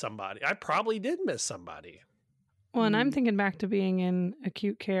I missed somebody. I probably did miss somebody. Well, and I'm thinking back to being in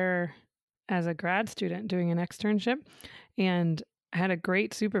acute care as a grad student doing an externship, and I had a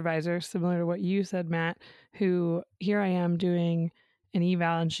great supervisor, similar to what you said, Matt, who here I am doing an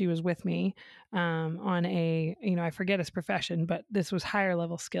eval, and she was with me on a, I forget his profession, but this was higher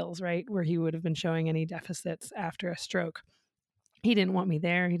level skills, right? Where he would have been showing any deficits after a stroke. He didn't want me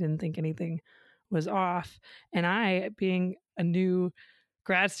there. He didn't think anything was off. And I, being a new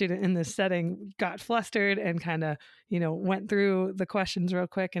grad student in this setting, got flustered and kind of, went through the questions real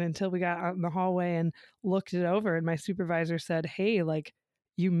quick. And until we got out in the hallway and looked it over, and my supervisor said, hey, like,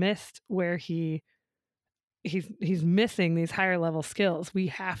 you missed where he's missing these higher level skills. We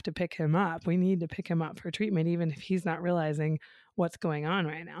have to pick him up. We need to pick him up for treatment, even if he's not realizing what's going on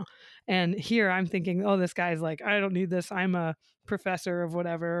right now. And here I'm thinking, oh, this guy's like, I don't need this. I'm a professor of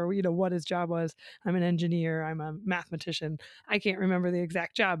whatever, what his job was. I'm an engineer. I'm a mathematician. I can't remember the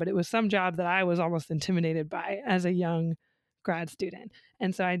exact job, but it was some job that I was almost intimidated by as a young grad student.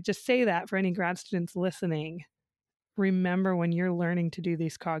 And so I just say that for any grad students listening, remember when you're learning to do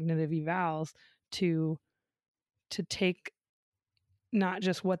these cognitive evals to take not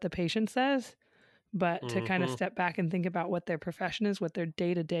just what the patient says, but to kind of step back and think about what their profession is, what their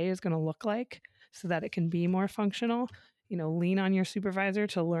day-to-day is going to look like, so that it can be more functional. Lean on your supervisor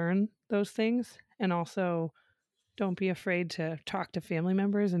to learn those things. And also don't be afraid to talk to family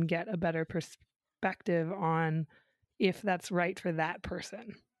members and get a better perspective on if that's right for that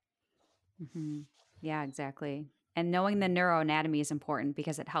person. Yeah, exactly. And knowing the neuroanatomy is important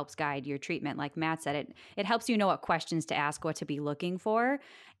because it helps guide your treatment. Like Matt said, it helps you know what questions to ask, what to be looking for.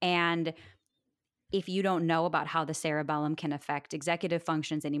 And if you don't know about how the cerebellum can affect executive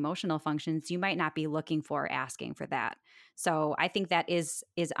functions and emotional functions, you might not be looking for or asking for that. So I think that is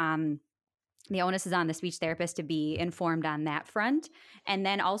on the onus is on the speech therapist to be informed on that front, and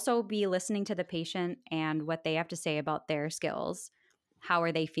then also be listening to the patient and what they have to say about their skills. How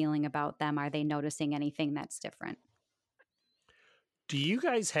are they feeling about them? Are they noticing anything that's different? Do you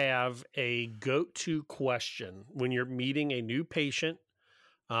guys have a go-to question when you're meeting a new patient?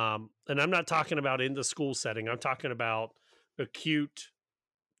 And I'm not talking about in the school setting. I'm talking about acute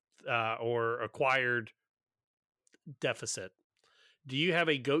or acquired deficit. Do you have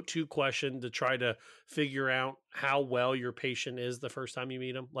a go-to question to try to figure out how well your patient is the first time you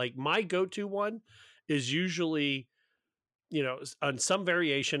meet them? Like, my go-to one is usually, on some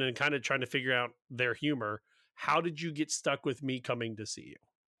variation and kind of trying to figure out their humor. How did you get stuck with me coming to see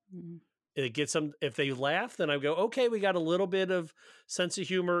you? It gets them. If they laugh, then I go, okay, we got a little bit of sense of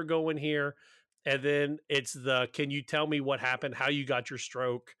humor going here. And then it's can you tell me what happened? How you got your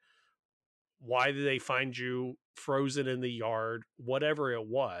stroke? Why did they find you frozen in the yard? Whatever it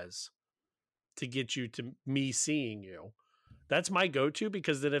was to get you to me seeing you. That's my go-to,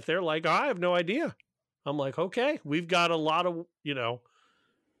 because then if they're like, oh, I have no idea. I'm like, okay, we've got a lot of,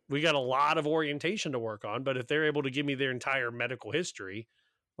 we got a lot of orientation to work on. But if they're able to give me their entire medical history,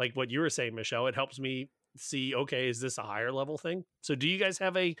 like what you were saying, Michelle, it helps me see, okay, is this a higher level thing? So do you guys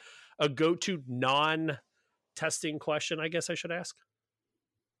have a go-to non-testing question, I guess I should ask?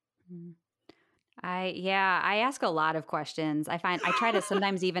 I ask a lot of questions. I try to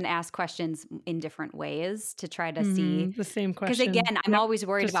sometimes even ask questions in different ways to try to see the same question. Because again, I'm always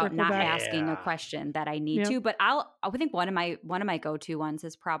worried Just about circle not back. asking a question that I need to. But I think one of my go-to ones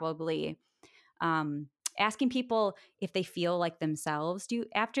is probably asking people if they feel like themselves.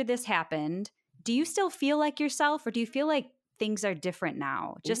 After this happened, do you still feel like yourself, or do you feel like things are different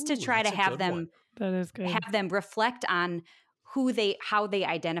now? Just to try to have them have them reflect on how they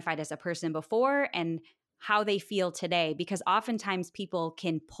identified as a person before and how they feel today. Because oftentimes people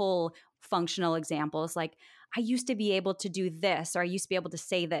can pull functional examples like, I used to be able to do this, or I used to be able to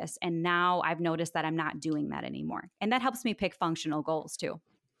say this, and now I've noticed that I'm not doing that anymore. And that helps me pick functional goals too.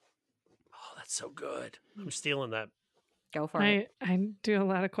 Oh, that's so good. I'm stealing that. Go for it. I do a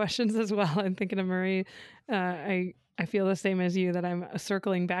lot of questions as well. I'm thinking of Marie. I feel the same as you, that I'm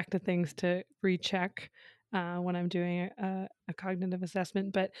circling back to things to recheck when I'm doing a cognitive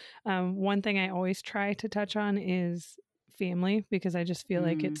assessment. But one thing I always try to touch on is family, because I just feel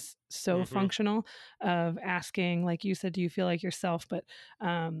like it's so functional, of asking, like you said, do you feel like yourself? But,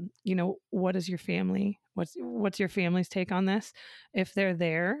 what is your family? What's your family's take on this? If they're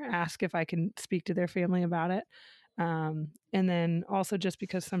there, ask if I can speak to their family about it. And then also, just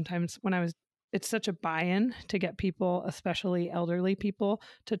because sometimes it's such a buy-in to get people, especially elderly people,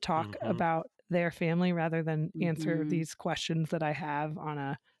 to talk about their family rather than answer these questions that I have on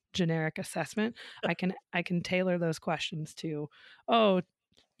a generic assessment. I can tailor those questions to,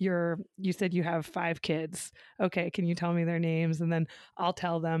 you said you have 5 kids. Okay, can you tell me their names? And then I'll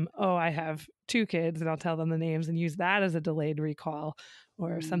tell them, I have 2 kids, and I'll tell them the names and use that as a delayed recall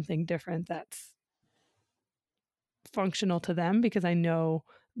or something different that's functional to them, because I know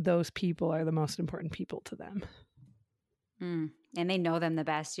those people are the most important people to them. And they know them the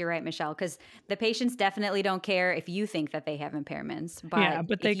best. You're right, Michelle, because the patients definitely don't care if you think that they have impairments.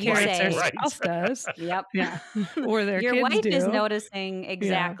 But they care if their spouse does. Yep. Yeah. Or their your kids wife do. is noticing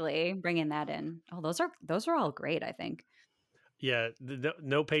exactly, bringing that in. Oh, those are all great, I think. Yeah,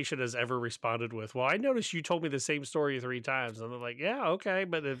 no patient has ever responded with, well, I noticed you told me the same story 3 times. And they're like, yeah, okay.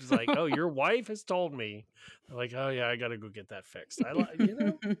 But it's like, oh, your wife has told me. They're like, oh, yeah, I got to go get that fixed.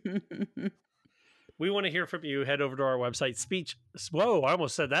 We want to hear from you. Head over to our website, I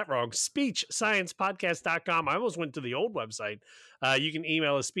almost said that wrong. SpeechSciencePodcast.com. I almost went to the old website. You can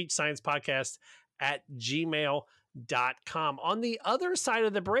email us SpeechSciencePodcast@gmail.com. On the other side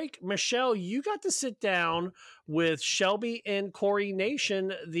of the break, Michelle, you got to sit down with Shelby and Corey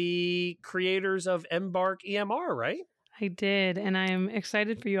Nation, the creators of EmbarkEMR, right? I did. And I'm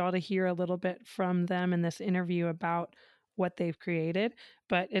excited for you all to hear a little bit from them in this interview about what they've created.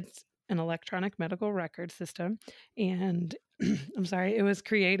 But it's an electronic medical record system. And I'm sorry, it was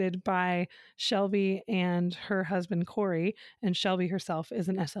created by Shelby and her husband, Corey, and Shelby herself is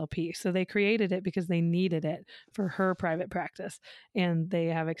an SLP. So they created it because they needed it for her private practice. And they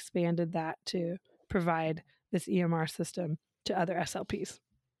have expanded that to provide this EMR system to other SLPs.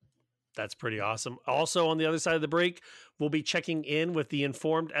 That's pretty awesome. Also, on the other side of the break, we'll be checking in with the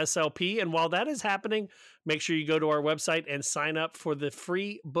Informed SLP. And while that is happening, make sure you go to our website and sign up for the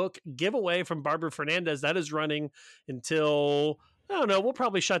free book giveaway from Barbara Fernandez. That is running until, I don't know, we'll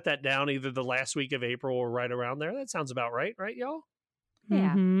probably shut that down either the last week of April or right around there. That sounds about right, y'all?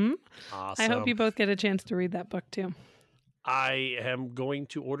 Yeah. Awesome. I hope you both get a chance to read that book too. I am going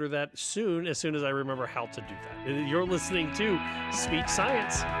to order that soon as I remember how to do that. You're listening to Speech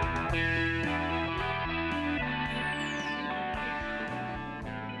Science.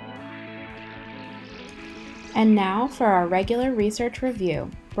 And now for our regular research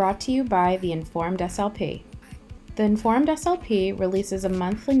review, brought to you by the Informed SLP. The Informed SLP releases a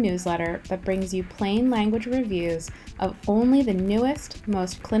monthly newsletter that brings you plain language reviews of only the newest,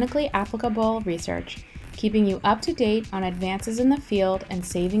 most clinically applicable research, keeping you up to date on advances in the field and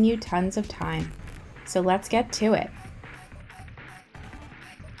saving you tons of time. So let's get to it.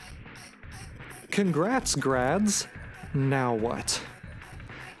 Congrats, grads! Now what?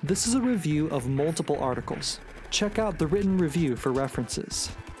 This is a review of multiple articles. Check out the written review for references.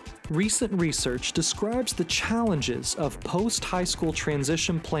 Recent research describes the challenges of post-high school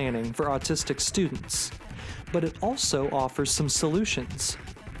transition planning for autistic students, but it also offers some solutions.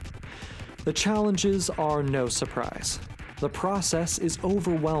 The challenges are no surprise. The process is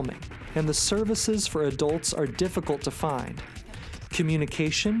overwhelming, and the services for adults are difficult to find.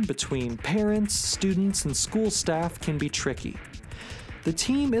 Communication between parents, students, and school staff can be tricky. The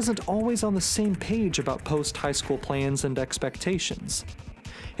team isn't always on the same page about post-high school plans and expectations.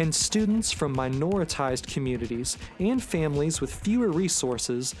 And students from minoritized communities and families with fewer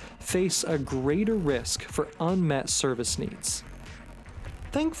resources face a greater risk for unmet service needs.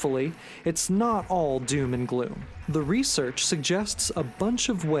 Thankfully, it's not all doom and gloom. The research suggests a bunch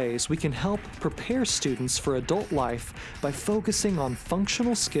of ways we can help prepare students for adult life by focusing on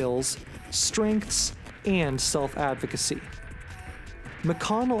functional skills, strengths, and self-advocacy.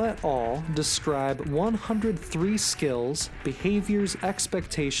 McConnell et al. Describe 103 skills, behaviors,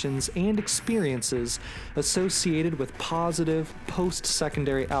 expectations, and experiences associated with positive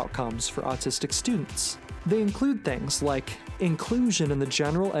post-secondary outcomes for autistic students. They include things like inclusion in the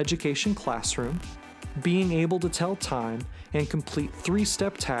general education classroom, being able to tell time and complete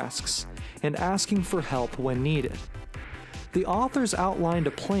 3-step tasks, and asking for help when needed. The authors outlined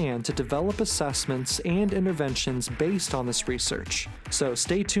a plan to develop assessments and interventions based on this research, so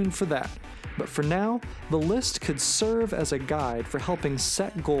stay tuned for that. But for now, the list could serve as a guide for helping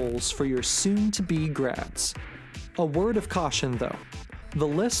set goals for your soon-to-be grads. A word of caution, though. The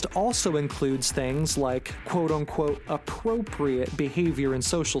list also includes things like quote-unquote appropriate behavior and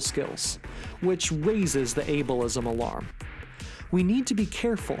social skills, which raises the ableism alarm. We need to be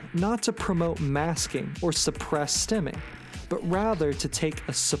careful not to promote masking or suppress stimming, but rather to take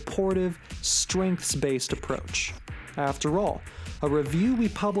a supportive, strengths-based approach. After all, a review we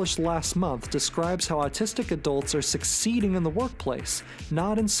published last month describes how autistic adults are succeeding in the workplace,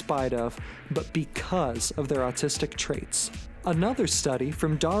 not in spite of, but because of their autistic traits. Another study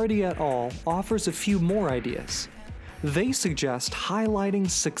from Doherty et al. Offers a few more ideas. They suggest highlighting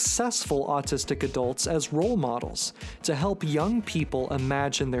successful autistic adults as role models to help young people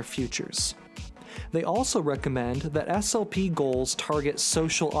imagine their futures. They also recommend that SLP goals target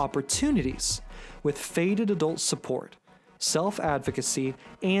social opportunities with faded adult support, self-advocacy,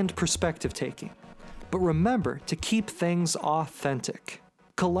 and perspective-taking. But remember to keep things authentic.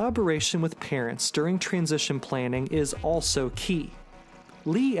 Collaboration with parents during transition planning is also key.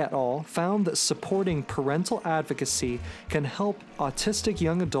 Lee et al. Found that supporting parental advocacy can help autistic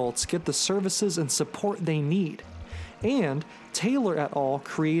young adults get the services and support they need. And Taylor et al.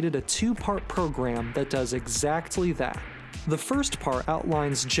 Created a 2-part program that does exactly that. The first part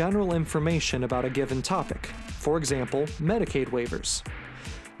outlines general information about a given topic, for example, Medicaid waivers.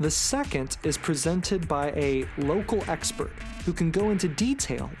 The second is presented by a local expert who can go into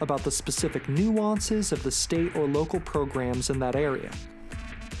detail about the specific nuances of the state or local programs in that area.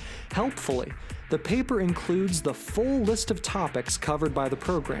 Helpfully, the paper includes the full list of topics covered by the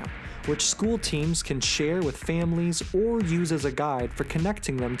program, which school teams can share with families or use as a guide for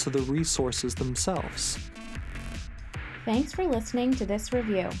connecting them to the resources themselves. Thanks for listening to this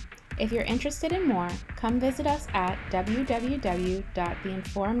review. If you're interested in more, come visit us at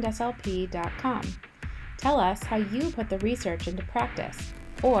www.theinformedslp.com. Tell us how you put the research into practice,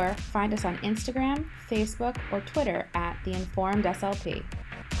 or find us on Instagram, Facebook, or Twitter at theinformedslp.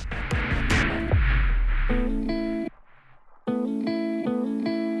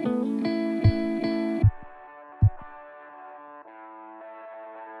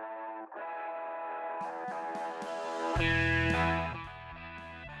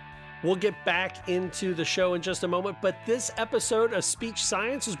 We'll get back into the show in just a moment, but this episode of Speech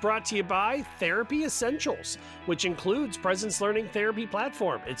Science is brought to you by Therapy Essentials, which includes Presence Learning Therapy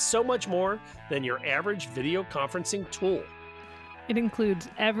Platform. It's so much more than your average video conferencing tool. It includes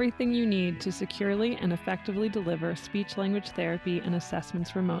everything you need to securely and effectively deliver speech-language therapy and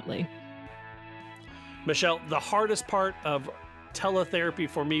assessments remotely. Michelle, the hardest part of teletherapy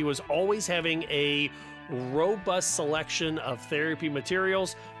for me was always having a robust selection of therapy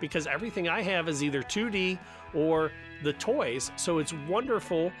materials, because everything I have is either 2D or the toys. So it's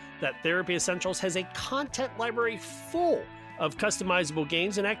wonderful that Therapy Essentials has a content library full of customizable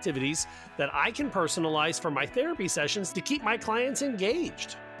games and activities that I can personalize for my therapy sessions to keep my clients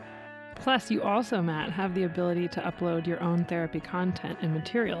engaged. Plus, you also, Matt, have the ability to upload your own therapy content and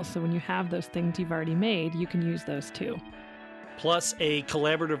materials. So when you have those things you've already made, you can use those too. Plus a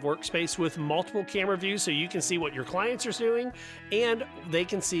collaborative workspace with multiple camera views so you can see what your clients are doing and they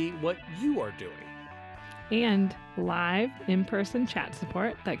can see what you are doing. And live in-person chat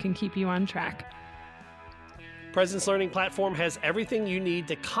support that can keep you on track. Presence Learning Platform has everything you need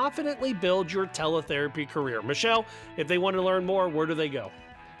to confidently build your teletherapy career. Michelle, if they want to learn more, where do they go?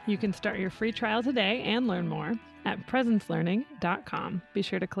 You can start your free trial today and learn more at presencelearning.com. Be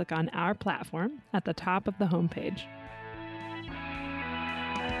sure to click on our platform at the top of the homepage.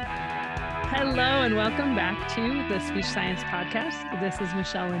 Hello and welcome back to the Speech Science Podcast. This is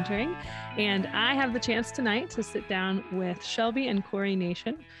Michelle Wintering, and I have the chance tonight to sit down with Shelby and Corey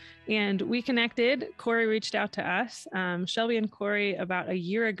Nation. And we connected. Corey reached out to us. Shelby and Corey, about a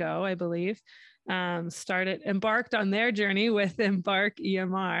year ago, I believe, embarked on their journey with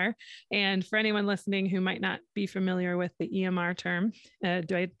EmbarkEMR. And for anyone listening who might not be familiar with the EMR term,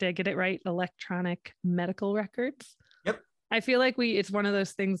 did I get it right? Electronic medical records? Yep. I feel like it's one of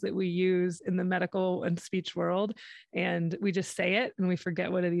those things that we use in the medical and speech world, and we just say it and we forget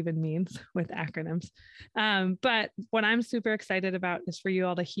what it even means with acronyms. But what I'm super excited about is for you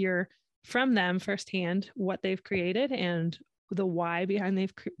all to hear from them firsthand what they've created and the why behind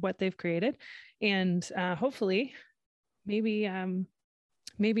what they've created. And hopefully maybe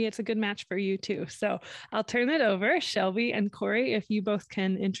it's a good match for you too. So I'll turn it over. Shelby and Corey, if you both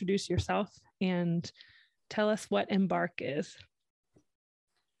can introduce yourself and tell us what Embark is.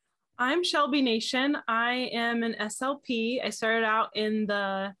 I'm Shelby Nation. I am an SLP. I started out in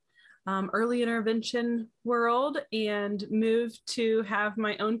the early intervention world and moved to have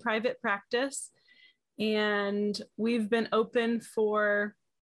my own private practice. And we've been open for,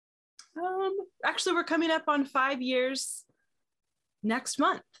 actually we're coming up on 5 years next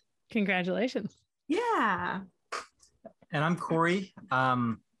month. Congratulations. Yeah. And I'm Corey.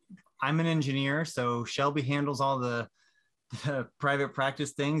 I'm an engineer, so Shelby handles all the private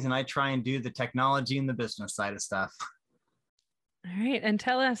practice things, and I try and do the technology and the business side of stuff. All right. And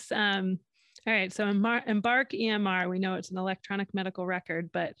tell us, all right, so EmbarkEMR, we know it's an electronic medical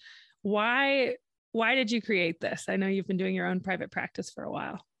record, but why did you create this? I know you've been doing your own private practice for a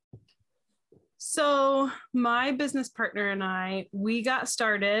while. So my business partner and I, we got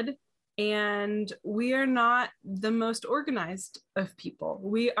started, and we are not the most organized of people.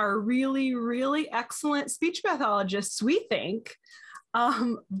 We are really, really excellent speech pathologists, we think,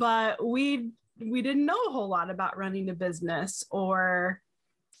 but we didn't know a whole lot about running a business or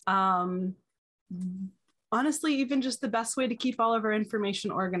honestly, even just the best way to keep all of our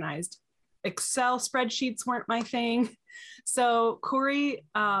information organized. Excel spreadsheets weren't my thing. So Corey,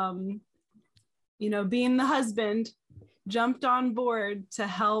 being the husband, jumped on board to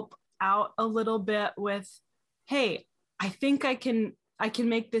help out a little bit with, hey, I think I can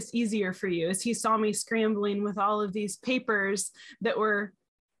make this easier for you, as he saw me scrambling with all of these papers that were,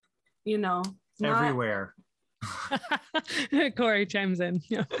 everywhere. Corey chimes in.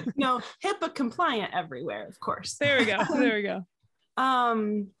 No, HIPAA compliant everywhere, of course. There we go.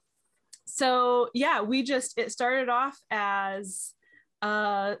 So yeah, it started off as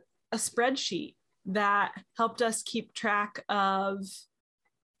a spreadsheet that helped us keep track of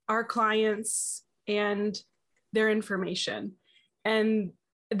our clients and their information and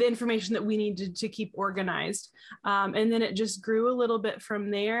the information that we needed to keep organized. And then it just grew a little bit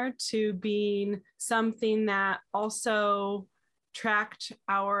from there to being something that also tracked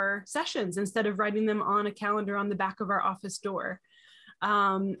our sessions instead of writing them on a calendar on the back of our office door.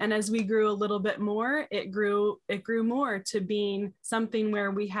 And as we grew a little bit more, it grew more to being something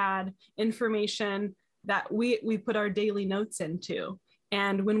where we had information that we put our daily notes into.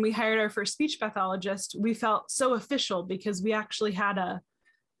 And when we hired our first speech pathologist, we felt so official because we actually had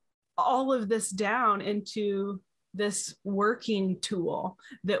all of this down into this working tool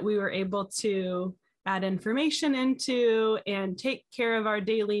that we were able to add information into and take care of our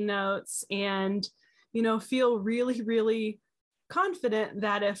daily notes and, feel really, really confident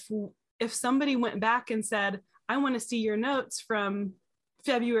that if somebody went back and said, I want to see your notes from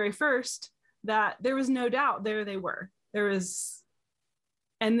February 1st, that there was no doubt there they were.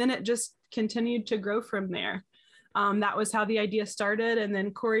 And then it just continued to grow from there. That was how the idea started. And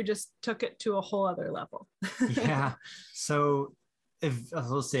then Corey just took it to a whole other level. Yeah. So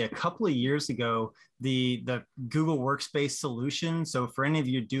let's say a couple of years ago, the Google Workspace solution. So for any of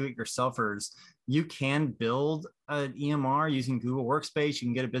you do-it-yourselfers, you can build an EMR using Google Workspace. You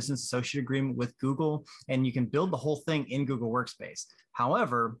can get a business associate agreement with Google, and you can build the whole thing in Google Workspace.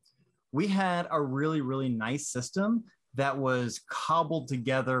 However, we had a really, really nice system that was cobbled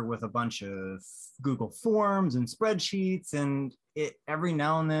together with a bunch of Google Forms and spreadsheets. And every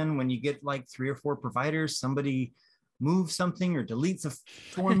now and then when you get like 3 or 4 providers, somebody moves something or deletes a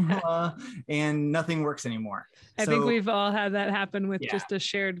formula and nothing works anymore. I think we've all had that happen with just a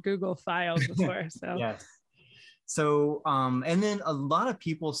shared Google file before. So yes. So, and then a lot of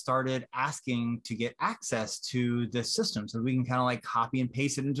people started asking to get access to this system so we can kind of like copy and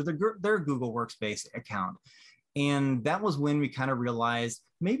paste it into their Google Workspace account. And that was when we kind of realized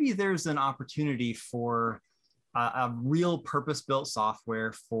maybe there's an opportunity for a real purpose-built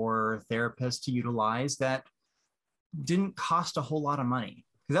software for therapists to utilize that didn't cost a whole lot of money.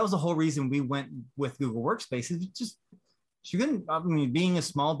 because that was the whole reason we went with Google Workspace. Is just she couldn't. I mean, being a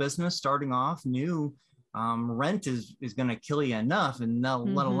small business starting off new, rent is going to kill you enough, and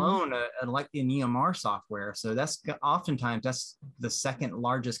let alone an EMR software. So that's oftentimes that's the second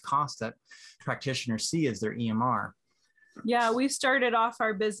largest cost that practitioners see is their EMR. Yeah, we started off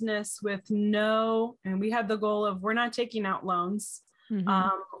our business with and we had the goal of we're not taking out loans.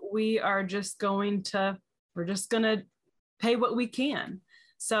 We're just going to pay what we can.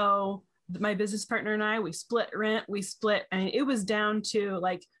 So my business partner and I, we split rent, and it was down to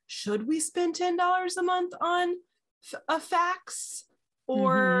like, should we spend $10 a month on a fax,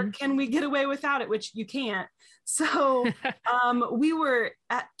 or can we get away without it? Which you can't. So we were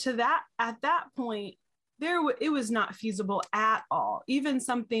at that point, it was not feasible at all. Even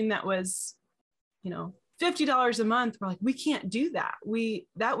something that was, $50 a month, we're like, we can't do that.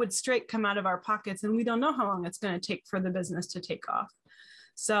 That would straight come out of our pockets, and we don't know how long it's going to take for the business to take off.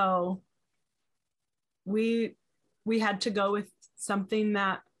 So we had to go with something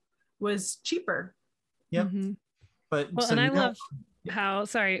that was cheaper. Yep. But well, so and I love how,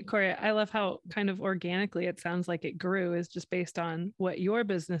 sorry, Corey, I love how kind of organically it sounds like it grew is just based on what your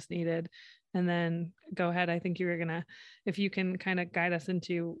business needed. And then go ahead. I think you were gonna, if you can kind of guide us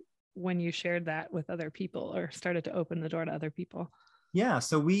into when you shared that with other people or started to open the door to other people. Yeah,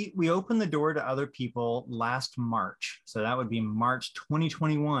 so we opened the door to other people last March. So that would be March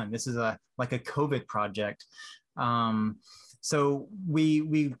 2021. This is like a COVID project. So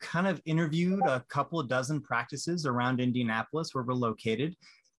we kind of interviewed a couple of dozen practices around Indianapolis where we're located.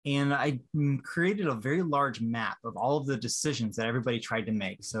 And I created a very large map of all of the decisions that everybody tried to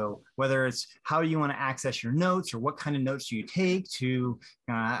make. So whether it's how you want to access your notes or what kind of notes do you take to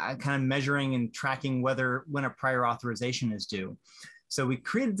kind of measuring and tracking when a prior authorization is due. So we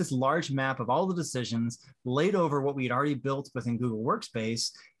created this large map of all the decisions laid over what we'd already built within Google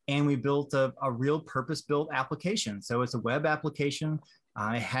Workspace. And we built a real purpose-built application. So it's a web application.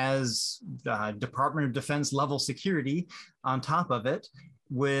 It has Department of Defense level security on top of it,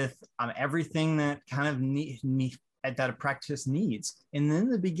 with everything that kind of that a practice needs. And then in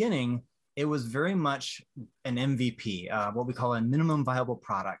the beginning, it was very much an MVP, what we call a minimum viable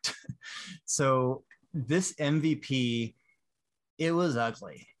product. So this MVP, it was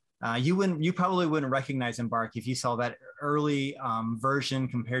ugly. You probably wouldn't recognize Embark if you saw that early version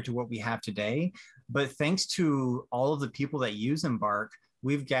compared to what we have today. But thanks to all of the people that use Embark,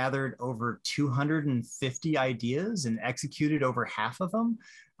 we've gathered over 250 ideas and executed over half of them.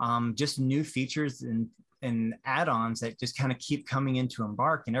 Just new features and add-ons that just kind of keep coming into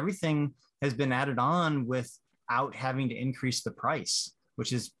Embark, and everything has been added on without having to increase the price,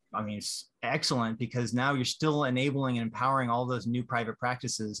 which is, it's excellent, because now you're still enabling and empowering all those new private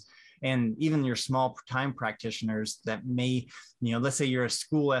practices and even your small time practitioners that may, let's say you're a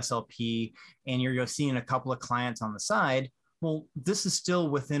school SLP and you're seeing a couple of clients on the side. Well, this is still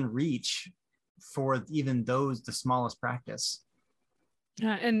within reach for even the smallest practice.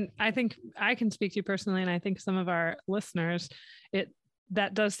 And I think I can speak to you personally, and I think some of our listeners,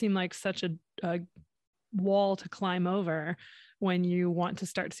 that does seem like such a wall to climb over when you want to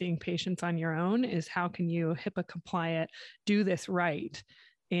start seeing patients on your own, is how can you HIPAA compliant do this right?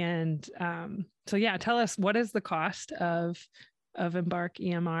 And so yeah, tell us, what is the cost of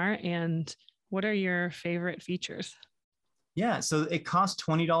EmbarkEMR, and what are your favorite features? Yeah, so it costs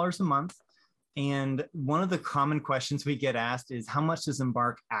 $20 a month. And one of the common questions we get asked is, how much does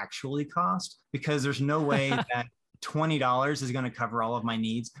Embark actually cost? Because there's no way that $20 is going to cover all of my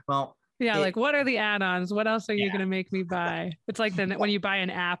needs. Well, yeah, like what are the add-ons? What else are you going to make me buy? It's like when you buy an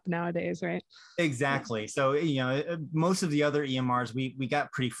app nowadays, right? Exactly. So, most of the other EMRs we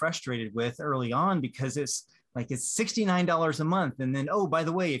got pretty frustrated with early on, because it's $69 a month. And then, oh, by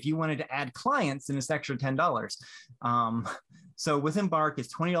the way, if you wanted to add clients, then it's extra $10. So with Embark,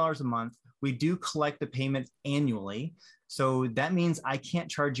 it's $20 a month. We do collect the payment annually. So that means I can't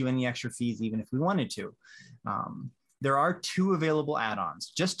charge you any extra fees, even if we wanted to. There are 2 available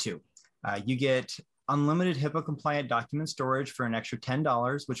add-ons, just 2. You get unlimited HIPAA compliant document storage for an extra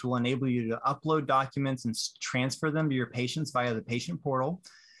 $10, which will enable you to upload documents and transfer them to your patients via the patient portal.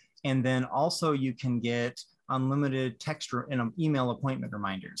 And then also you can get unlimited text and email appointment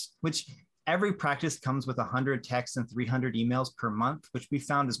reminders, which every practice comes with 100 texts and 300 emails per month, which we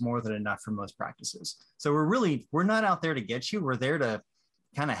found is more than enough for most practices. So we're not out there to get you. We're there to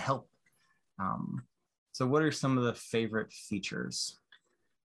kind of help. So what are some of the favorite features?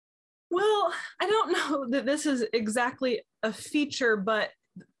 Well, I don't know that this is exactly a feature, but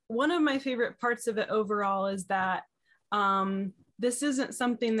one of my favorite parts of it overall is that this isn't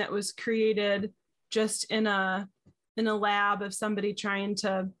something that was created just in a in a lab of somebody trying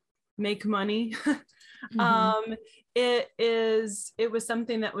to make money. It was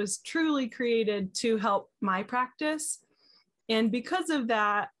something that was truly created to help my practice. And because of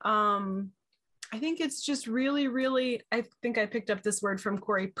that, I think it's just really, really, I think I picked up this word from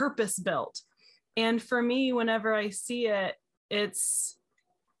Corey, purpose built. And for me, whenever I see it, it's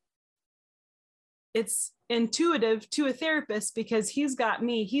intuitive to a therapist, because he's got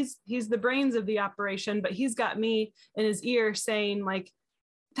me, he's the brains of the operation, but he's got me in his ear saying, like,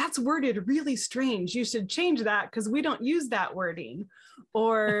 that's worded really strange. You should change that because we don't use that wording.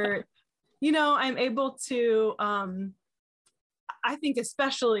 Or, I'm able to, I think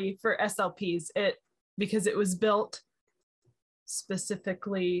especially for SLPs, because it was built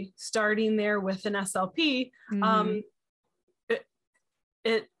specifically starting there with an SLP,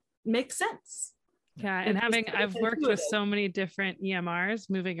 it makes sense. Yeah, and I've worked with so many different EMRs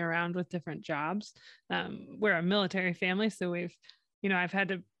moving around with different jobs. We're a military family, so I've had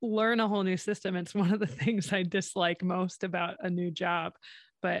to learn a whole new system. It's one of the things I dislike most about a new job.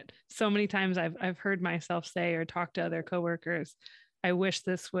 But so many times I've heard myself say or talk to other coworkers, I wish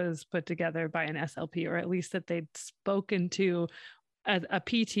this was put together by an SLP, or at least that they'd spoken to a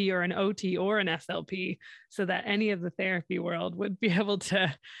PT or an OT or an SLP, so that any of the therapy world would be able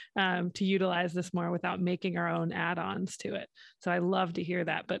to utilize this more without making our own add-ons to it. So I love to hear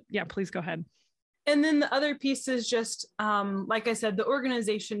that. But yeah, please go ahead. And then the other piece is just, like I said, the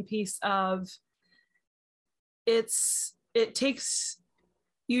organization piece of it takes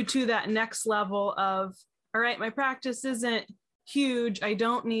you to that next level of, all right, my practice isn't huge. I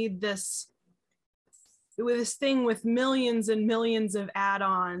don't need this thing with millions and millions of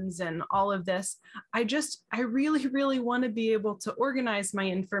add-ons and all of this. I really, really want to be able to organize my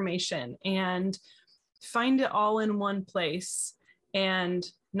information and find it all in one place and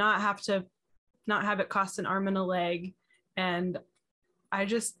not have it cost an arm and a leg. And I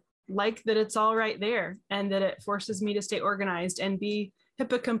just like that it's all right there, and that it forces me to stay organized and be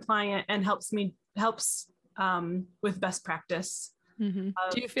HIPAA compliant, and helps with best practice. Do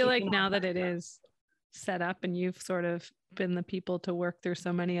you feel like now that it is set up and you've sort of been the people to work through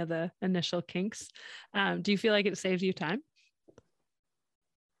so many of the initial kinks, do you feel like it saves you time?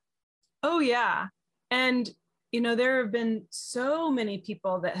 Oh yeah. And there have been so many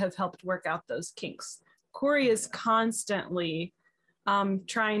people that have helped work out those kinks. Corey is constantly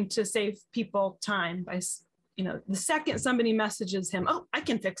trying to save people time by, the second somebody messages him, oh, I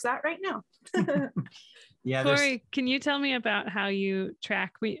can fix that right now. Yeah, Corey, can you tell me about how you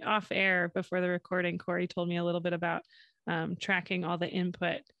track? Off air before the recording, Corey told me a little bit about tracking all the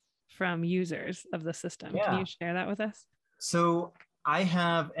input from users of the system. Yeah. Can you share that with us? So I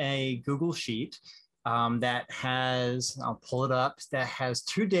have a Google Sheet that has, I'll pull it up, that has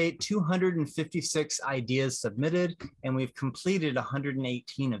to date 256 ideas submitted, and we've completed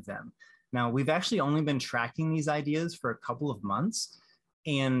 118 of them. Now, we've actually only been tracking these ideas for a couple of months,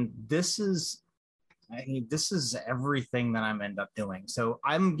 and this is everything that I'm end up doing. So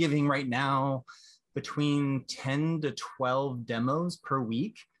I'm giving right now between 10 to 12 demos per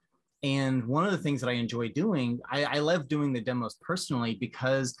week. And one of the things that I enjoy doing, I love doing the demos personally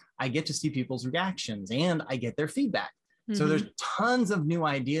because I get to see people's reactions and I get their feedback. Mm-hmm. So there's tons of new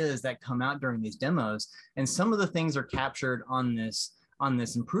ideas that come out during these demos. And some of the things are captured on this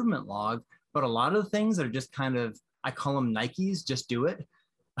improvement log, but a lot of the things that are just kind of, I call them Nikes, just do it.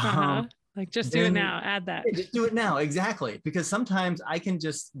 Like, just do it now, add that. Yeah, just do it now, exactly. Because sometimes I can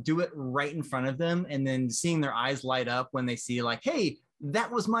just do it right in front of them, and then seeing their eyes light up when they see like, hey, that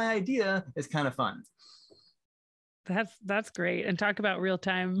was my idea, is kind of fun. That's great. And talk about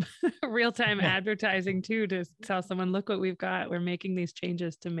real-time advertising too, to tell someone, look what we've got. We're making these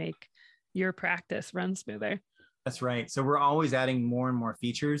changes to make your practice run smoother. That's right. So we're always adding more and more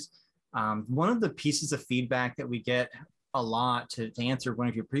features. One of the pieces of feedback that we get a lot to answer one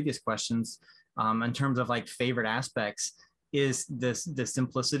of your previous questions in terms of like favorite aspects is the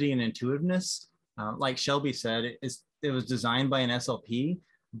simplicity and intuitiveness. Like Shelby said, it was designed by an SLP,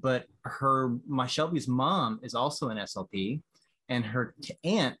 but Shelby's mom is also an SLP, and her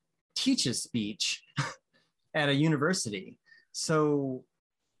aunt teaches speech at a university. So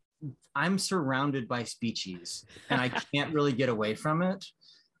I'm surrounded by speechies and I can't really get away from it.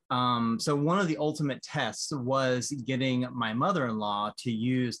 So one of the ultimate tests was getting my mother-in-law to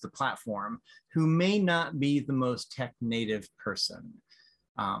use the platform, who may not be the most tech native person,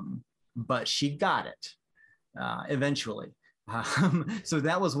 but she got it eventually. So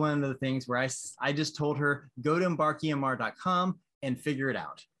that was one of the things where I just told her, go to EmbarkEMR.com and figure it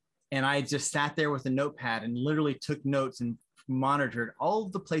out. And I just sat there with a notepad and literally took notes and monitored all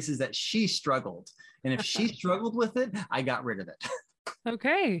of the places that she struggled. And if she struggled with it, I got rid of it.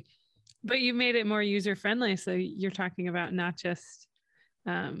 Okay. But you made it more user-friendly. So you're talking about not just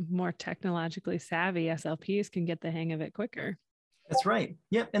more technologically savvy SLPs can get the hang of it quicker. That's right.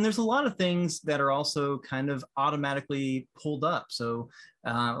 Yep. And there's a lot of things that are also kind of automatically pulled up. So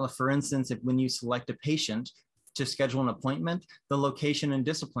for instance, if when you select a patient to schedule an appointment, the location and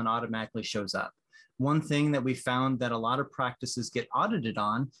discipline automatically shows up. One thing that we found that a lot of practices get audited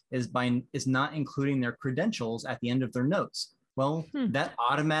on is not including their credentials at the end of their notes. Well, that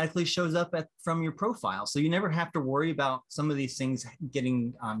automatically shows up from your profile. So you never have to worry about some of these things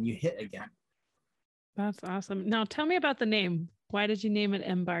getting you hit again. That's awesome. Now tell me about the name. Why did you name it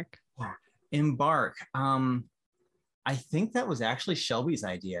Embark? Embark. I think that was actually Shelby's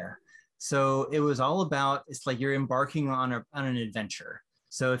idea. So it was all about, it's like you're embarking on an adventure.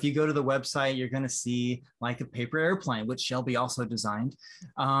 So if you go to the website, you're going to see like a paper airplane, which Shelby also designed.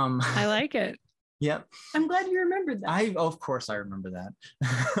 I like it. Yep. I'm glad you remembered that. Of course I remember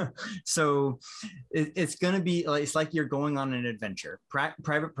that. So it's going to be like, it's like you're going on an adventure.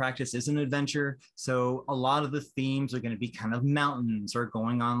 Private practice is an adventure. So a lot of the themes are going to be kind of mountains or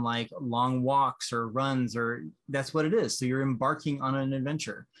going on like long walks or runs, or that's what it is. So you're embarking on an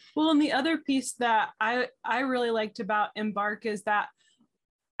adventure. Well, and the other piece that I really liked about Embark is that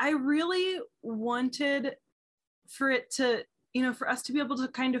I really wanted for it to, for us to be able to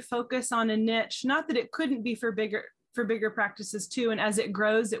kind of focus on a niche, not that it couldn't be for bigger practices too. And as it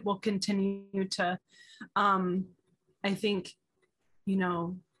grows, it will continue to, I think,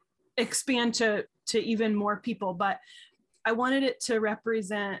 expand to even more people. But I wanted it to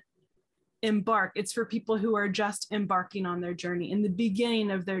represent Embark. It's for people who are just embarking on their journey, in the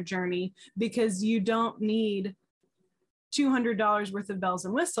beginning of their journey, because you don't need $200 worth of bells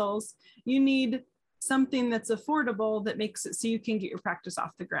and whistles. You need something that's affordable that makes it so you can get your practice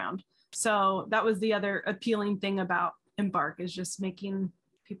off the ground. So that was the other appealing thing about Embark, is just making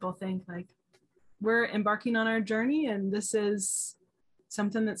people think like, we're embarking on our journey and this is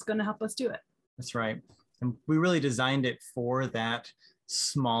something that's going to help us do it. That's right. And we really designed it for that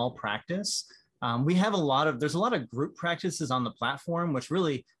small practice. There's a lot of group practices on the platform, which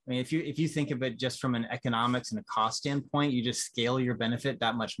really, if you think of it just from an economics and a cost standpoint, you just scale your benefit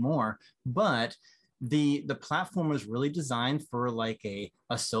that much more. But the platform was really designed for like a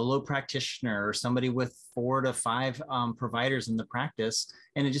solo practitioner or somebody with 4 to 5 providers in the practice,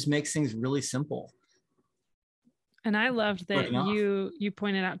 and it just makes things really simple. And I loved that you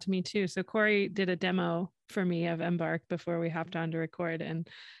pointed out to me too. So Corey did a demo for me of Embark before we hopped on to record, and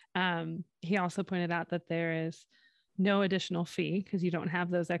he also pointed out that there is no additional fee because you don't have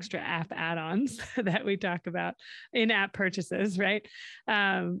those extra app add-ons that we talk about in-app purchases, right?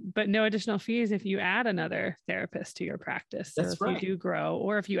 But no additional fees if you add another therapist to your practice. So if you do grow,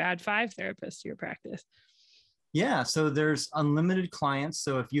 or if you add 5 therapists to your practice. Yeah, so there's unlimited clients.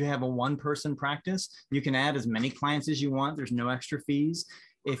 So if you have a 1-person practice, you can add as many clients as you want. There's no extra fees.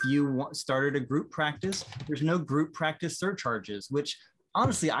 If you started a group practice, there's no group practice surcharges, which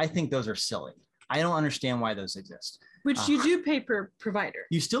honestly, I think those are silly. I don't understand why those exist. Which you do pay per provider.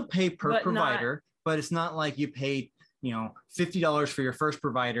 You still pay per provider, but it's not like you pay, $50 for your first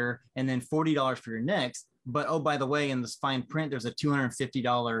provider and then $40 for your next. But, oh, by the way, in this fine print, there's a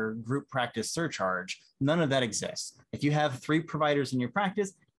 $250 group practice surcharge. None of that exists. If you have 3 providers in your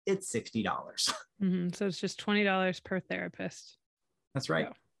practice, it's $60. Mm-hmm. So it's just $20 per therapist. That's right.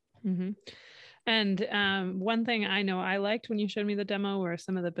 So, mm-hmm. And one thing I know I liked when you showed me the demo were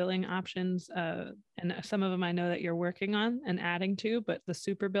some of the billing options, and some of them I know that you're working on and adding to, but the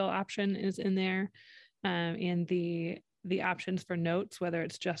super bill option is in there, and the options for notes, whether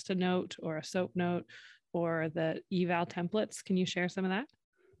it's just a note or a SOAP note or the eval templates. Can you share some of that?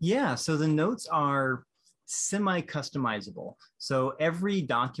 Yeah, so the notes are semi-customizable. So every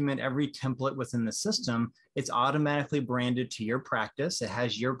document, every template within the system, it's automatically branded to your practice. It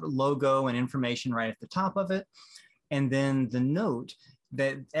has your logo and information right at the top of it. And then the note,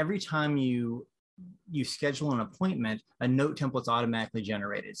 that every time you schedule an appointment, a note template's automatically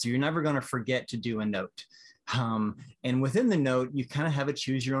generated. So you're never going to forget to do a note. And within the note, you kind of have a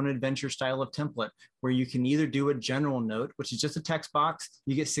choose your own adventure style of template where you can either do a general note, which is just a text box.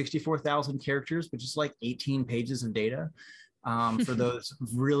 You get 64,000 characters, which is like 18 pages of data for those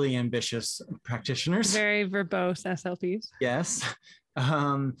really ambitious practitioners. Very verbose SLPs. Yes.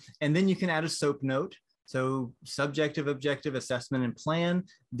 And then you can add a SOAP note. So subjective, objective, assessment, and plan.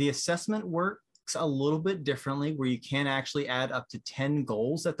 The assessment works a little bit differently, where you can actually add up to 10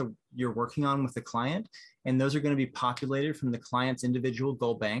 goals that you're working on with the client. And those are going to be populated from the client's individual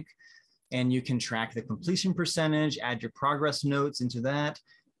goal bank. and you can track the completion percentage, add your progress notes into that,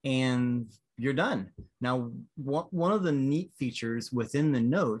 and you're done. Now, one of the neat features within the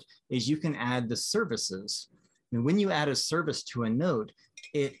note is you can add the services. And when you add a service to a note,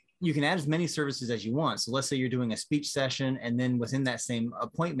 you can add as many services as you want. So let's say you're doing a speech session, and then within that same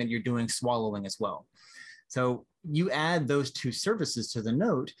appointment, you're doing swallowing as well. So you add those two services to the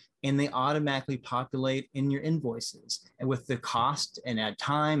note, and they automatically populate in your invoices and with the cost and add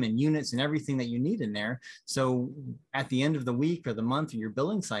time and units and everything that you need in there. So at the end of the week or the month or your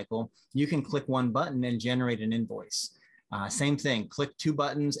billing cycle, you can click one button and generate an invoice. Same thing, click two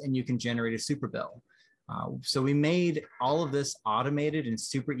buttons and you can generate a super bill. So we made all of this automated and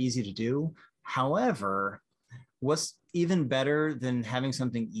super easy to do. However, what's even better than having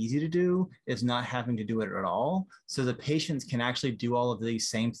something easy to do is not having to do it at all. So the patients can actually do all of these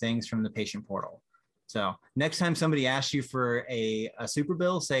same things from the patient portal. So next time somebody asks you for a super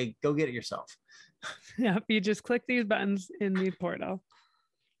bill, say, go get it yourself. Yep, you just click these buttons in the portal.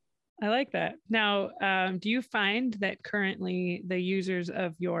 I like that. Now, do you find that currently the users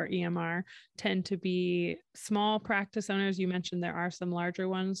of your EMR tend to be small practice owners? You mentioned there are some larger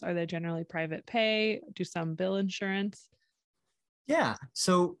ones. Are they generally private pay? Do some bill insurance? Yeah.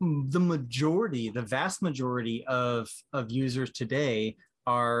 So the vast majority of users today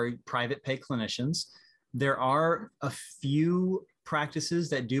are private pay clinicians. There are a few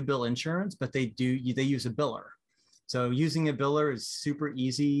practices that do bill insurance, but they use a biller. So using a biller is super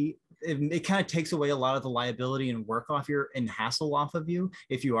easy. It kind of takes away a lot of the liability and work and hassle off of you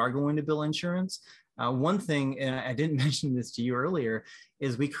if you are going to bill insurance. One thing, and I didn't mention this to you earlier,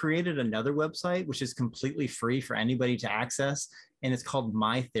 is we created another website, which is completely free for anybody to access, and it's called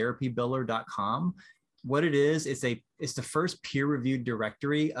mytherapybiller.com. What it is, it's the first peer-reviewed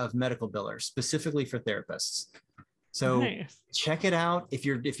directory of medical billers, specifically for therapists. So nice. Check it out. If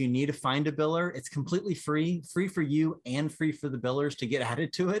you need to find a biller, it's completely free for you and free for the billers to get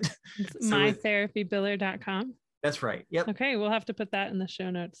added to it. It's mytherapybiller.com. That's right. Yep. Okay, we'll have to put that in the show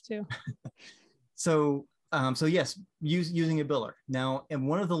notes too. So yes, using a biller. Now, and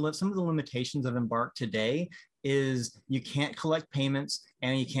some of the limitations of Embark today is you can't collect payments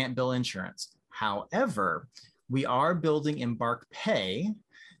and you can't bill insurance. However, we are building Embark Pay,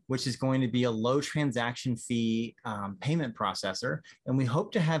 which is going to be a low transaction fee payment processor. And we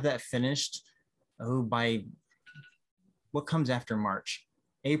hope to have that finished by what comes after March?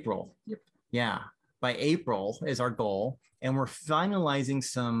 April. Yep. Yeah, by April is our goal. And we're finalizing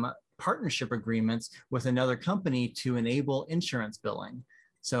some partnership agreements with another company to enable insurance billing.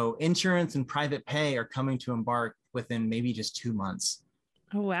 So insurance and private pay are coming to Embark within maybe just 2 months.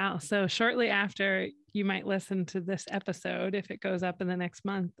 Oh, wow. So shortly after you might listen to this episode, if it goes up in the next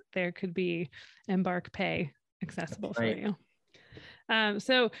month, there could be Embark Pay accessible for you.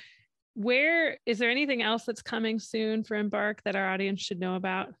 So is there anything else that's coming soon for Embark that our audience should know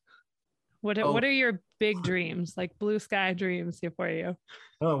about? What are your big dreams, like blue sky dreams here for you?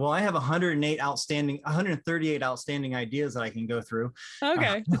 Oh, well, I have 138 outstanding ideas that I can go through.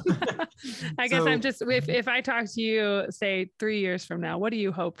 Okay. I guess I'm just, if I talk to you, say 3 years from now, what do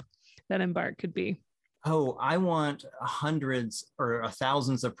you hope that Embark could be? Oh, I want hundreds or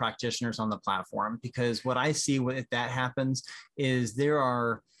thousands of practitioners on the platform, because what I see if that happens is there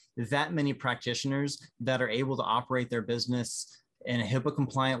are that many practitioners that are able to operate their business in a HIPAA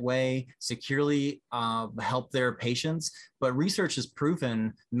compliant way, securely help their patients. But research has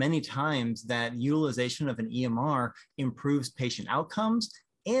proven many times that utilization of an EMR improves patient outcomes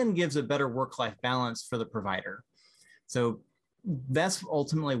and gives a better work-life balance for the provider. So that's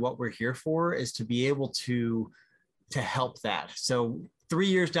ultimately what we're here for, is to be able to help that. So 3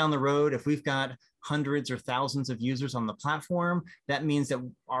 years down the road, if we've got hundreds or thousands of users on the platform, that means that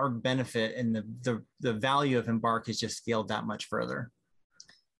our benefit and the value of Embark is just scaled that much further.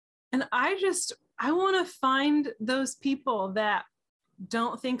 And I want to find those people that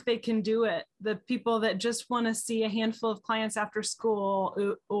don't think they can do it, the people that just want to see a handful of clients after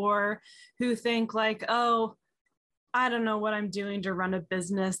school, or who think like, oh, I don't know what I'm doing to run a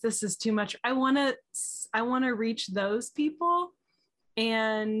business. This is too much. I want to reach those people,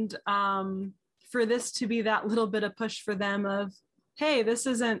 and for this to be that little bit of push for them of, hey, this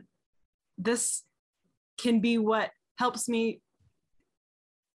can be what helps me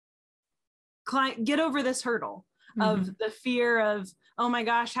get over this hurdle of the fear of, oh my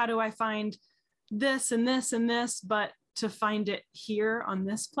gosh, how do I find this and this and this, but to find it here on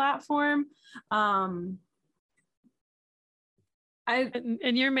this platform. And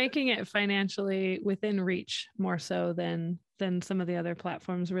you're making it financially within reach more so than some of the other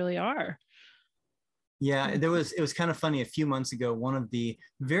platforms really are. Yeah, it was kind of funny. A few months ago, one of the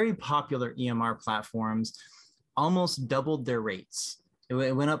very popular EMR platforms almost doubled their rates.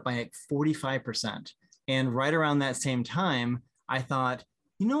 It went up by like 45%. And right around that same time, I thought,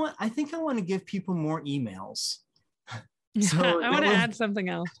 you know what? I think I want to give people more emails. So I want to add something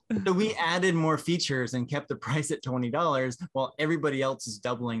else. So we added more features and kept the price at $20 while everybody else is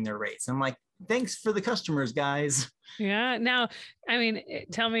doubling their rates. I'm like, thanks for the customers, guys. Yeah. Now, I mean,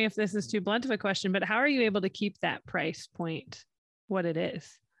 tell me if this is too blunt of a question, but how are you able to keep that price point what it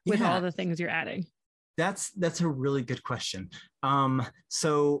is with all the things you're adding? That's a really good question.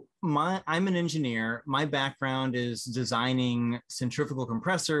 So I'm an engineer. My background is designing centrifugal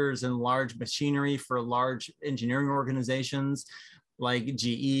compressors and large machinery for large engineering organizations like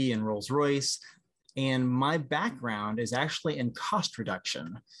GE and Rolls-Royce. And my background is actually in cost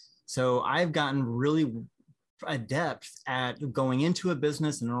reduction. So I've gotten really adept at going into a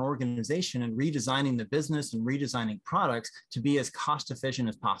business and an organization and redesigning the business and redesigning products to be as cost efficient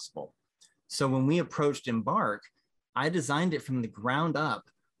as possible. So when we approached Embark, I designed it from the ground up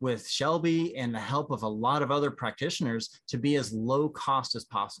with Shelby and the help of a lot of other practitioners to be as low cost as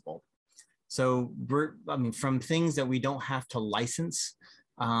possible. So from things that we don't have to license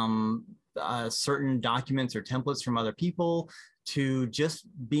certain documents or templates from other people to just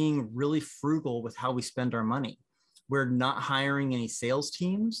being really frugal with how we spend our money. We're not hiring any sales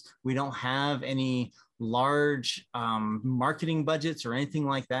teams. We don't have any large marketing budgets or anything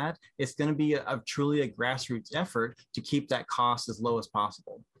like that. It's going to be truly a grassroots effort to keep that cost as low as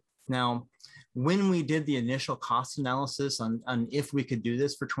possible. Now, when we did the initial cost analysis on if we could do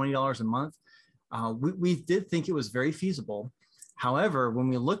this for $20 a month, we did think it was very feasible. However, when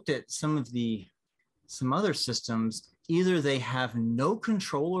we looked at some other systems, either they have no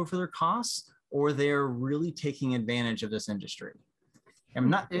control over their costs or they're really taking advantage of this industry.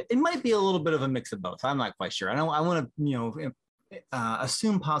 It might be a little bit of a mix of both. I'm not quite sure. I want to,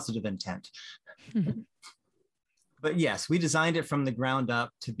 assume positive intent. But yes, we designed it from the ground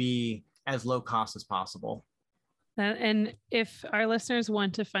up to be as low cost as possible. And if our listeners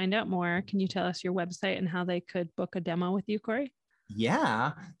want to find out more, can you tell us your website and how they could book a demo with you, Corey?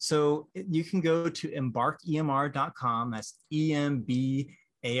 Yeah. So you can go to EmbarkEMR.com. That's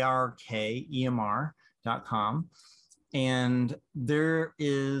EmbarkEMR.com. And there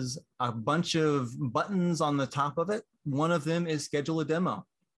is a bunch of buttons on the top of it. One of them is schedule a demo.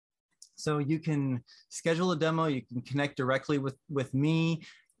 So you can schedule a demo. You can connect directly with me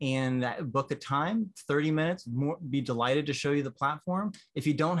and book a time, 30 minutes, be delighted to show you the platform. If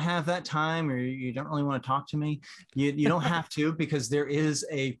you don't have that time or you don't really want to talk to me, you don't have to, because there is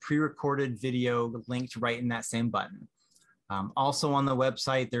a pre-recorded video linked right in that same button. Also on the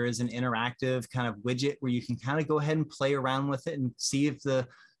website, there is an interactive kind of widget where you can kind of go ahead and play around with it and see if the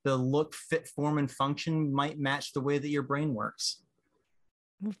look, fit, form, and function might match the way that your brain works.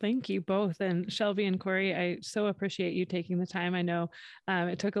 Well, thank you both. And Shelby and Corey, I so appreciate you taking the time. I know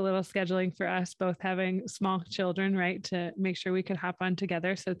it took a little scheduling for us, both having small children, right, to make sure we could hop on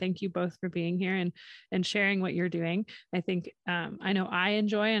together. So thank you both for being here and sharing what you're doing. I think, I know I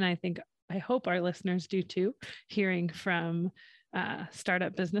enjoy, and I hope our listeners do too, hearing from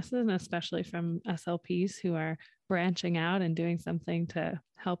startup businesses, and especially from SLPs who are branching out and doing something to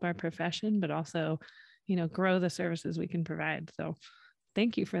help our profession, but also, grow the services we can provide. So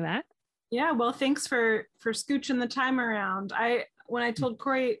thank you for that. Yeah, well, thanks for scooching the time around. When I told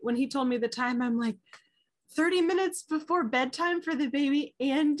Corey, when he told me the time, I'm like, 30 minutes before bedtime for the baby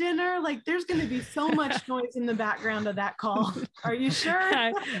and dinner? Like, there's going to be so much noise in the background of that call. Are you sure?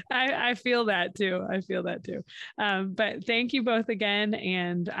 I feel that too. But thank you both again.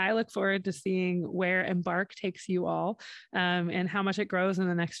 And I look forward to seeing where Embark takes you all and how much it grows in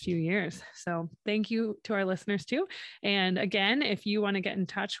the next few years. So thank you to our listeners too. And again, if you want to get in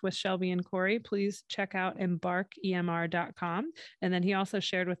touch with Shelby and Corey, please check out EmbarkEMR.com. And then he also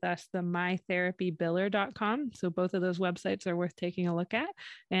shared with us the mytherapybiller.com. So both of those websites are worth taking a look at.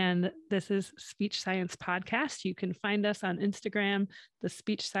 And this is Speech Science Podcast. You can find us on Instagram, the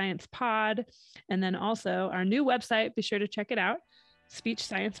Speech Science Pod, and then also our new website. Be sure to check it out,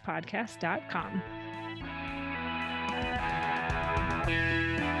 speechsciencepodcast.com.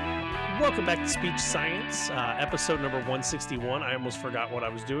 Welcome back to Speech Science, episode number 161. I almost forgot what I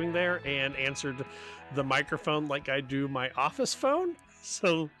was doing there and answered the microphone like I do my office phone.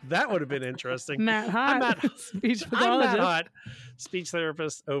 So that would have been interesting. Matt Hott, speech pathologist. I'm Matt Hott, speech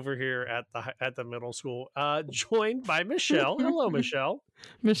therapist over here at the middle school, joined by Michelle. Hello, Michelle.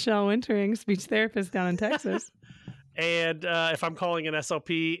 Michelle Wintering, speech therapist down in Texas. And if I'm calling an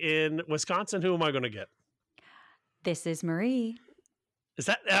SLP in Wisconsin, who am I going to get? This is Marie. Is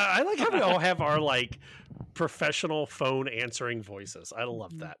that I like how we all have our like professional phone answering voices. I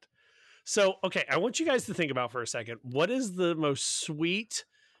love that. So, okay, I want you guys to think about for a second, what is the most sweet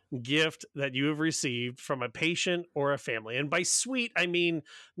gift that you have received from a patient or a family? And by sweet, I mean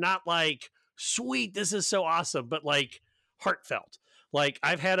not like sweet, this is so awesome, but like heartfelt. Like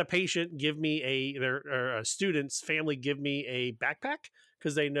I've had a patient give me a student's family give me a backpack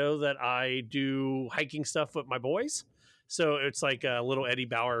because they know that I do hiking stuff with my boys. So it's like a little Eddie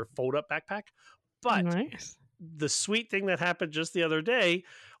Bauer fold up backpack. But nice. The sweet thing that happened just the other day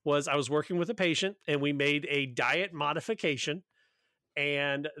was I was working with a patient and we made a diet modification.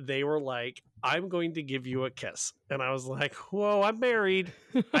 And they were like, I'm going to give you a kiss. And I was like, whoa, I'm married.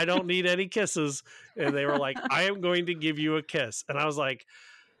 I don't need any kisses. And they were like, I am going to give you a kiss. And I was like,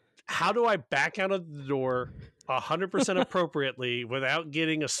 how do I back out of the door 100% appropriately without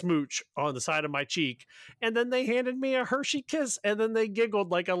getting a smooch on the side of my cheek? And then they handed me a Hershey kiss and then they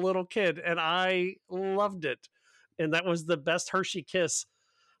giggled like a little kid. And I loved it. And that was the best Hershey kiss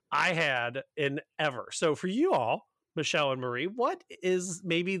I had in ever. So for you all, Michelle and Marie, what is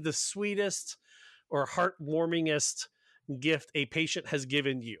maybe the sweetest or heartwarmingest gift a patient has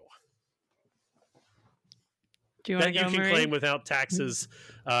given you? Do you that you can Marie? claim without taxes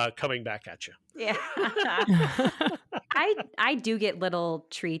coming back at you? Yeah. I do get little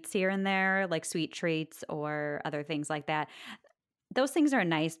treats here and there, like sweet treats or other things like that. Those things are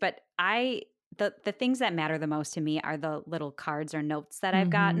nice, but the things that matter the most to me are the little cards or notes that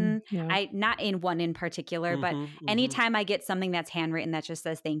I've gotten. Yeah. I not in one in particular, but anytime I get something that's handwritten that just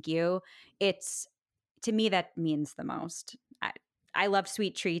says thank you, it's to me that means the most. I love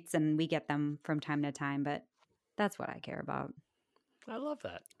sweet treats and we get them from time to time, but that's what I care about. I love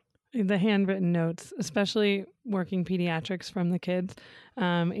that. The handwritten notes, especially working pediatrics from the kids.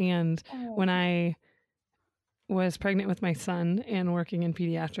 And when I was pregnant with my son and working in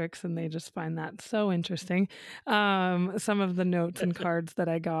pediatrics, and they just find that so interesting. Some of the notes and cards that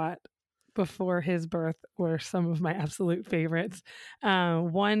I got before his birth were some of my absolute favorites.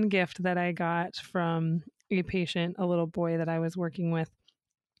 One gift that I got from a patient, a little boy that I was working with,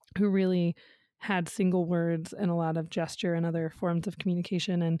 who really had single words and a lot of gesture and other forms of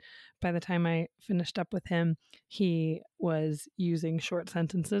communication. And by the time I finished up with him, he was using short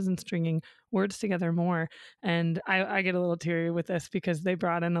sentences and stringing words together more. And I get a little teary with this because they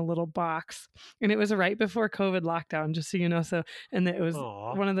brought in a little box and it was right before COVID lockdown, just so you know. So, and it was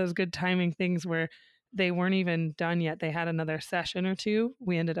one of those good timing things where they weren't even done yet. They had another session or two.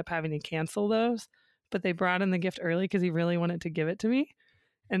 We ended up having to cancel those, but they brought in the gift early because he really wanted to give it to me.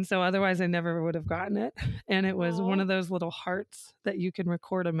 And so otherwise I never would have gotten it. And it was one of those little hearts that you can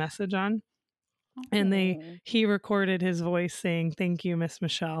record a message on. And he recorded his voice saying, "Thank you, Miss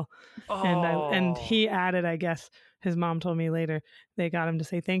Michelle." And he added, I guess his mom told me later, they got him to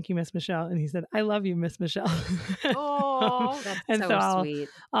say, "Thank you, Miss Michelle." And he said, "I love you, Miss Michelle." Oh, that's and so sweet.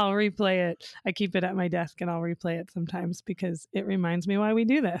 I'll replay it. I keep it at my desk and I'll replay it sometimes because it reminds me why we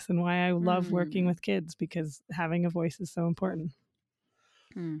do this and why I love working with kids, because having a voice is so important.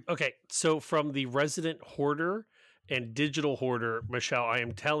 Okay, so from the resident hoarder and digital hoarder, Michelle, I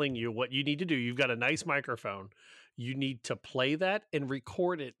am telling you what you need to do. You've got a nice microphone. You need to play that and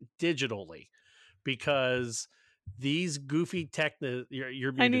record it digitally, because these goofy tech,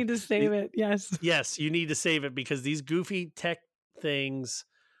 you're I need to save it. Yes. Yes, you need to save it because these goofy tech things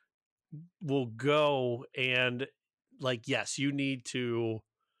will go and yes, you need to,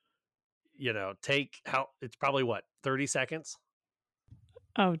 take it's probably 30 seconds.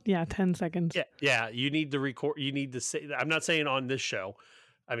 Oh, yeah, 10 seconds. Yeah, you need to record. You need to say, I'm not saying on this show.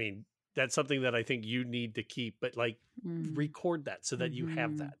 I mean, that's something that I think you need to keep, but record that so that you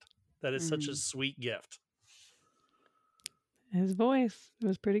have that. That is such a sweet gift. His voice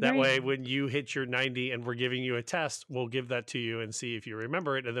was pretty great. That way, great. when you hit your 90 and we're giving you a test, we'll give that to you and see if you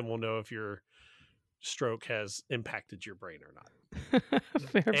remember it, and then we'll know if your stroke has impacted your brain or not.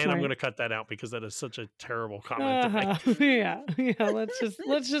 Fair and point. I'm going to cut that out because that is such a terrible comment to make. Yeah. Let's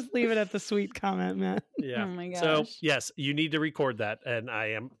just leave it at the sweet comment, Matt. Yeah. Oh my gosh. So yes, you need to record that, and I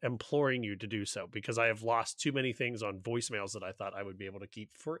am imploring you to do so because I have lost too many things on voicemails that I thought I would be able to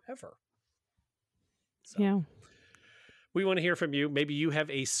keep forever. So, yeah. We want to hear from you. Maybe you have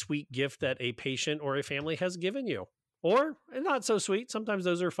a sweet gift that a patient or a family has given you. Or not so sweet. Sometimes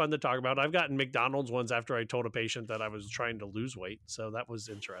those are fun to talk about. I've gotten McDonald's ones after I told a patient that I was trying to lose weight. So that was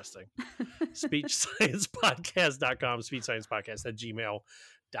interesting. SpeechSciencePodcast.com,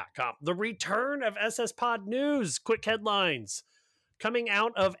 SpeechSciencePodcast@gmail.com. The return of SS Pod News. Quick headlines. Coming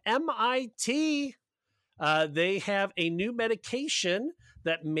out of MIT, they have a new medication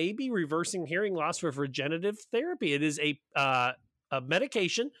that may be reversing hearing loss with regenerative therapy. It is a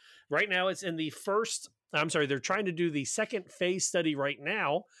medication. Right now, it's in the they're trying to do the second phase study right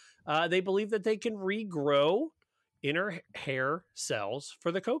now. They believe that they can regrow inner hair cells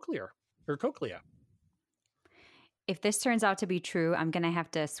for the cochlea. If this turns out to be true, I'm going to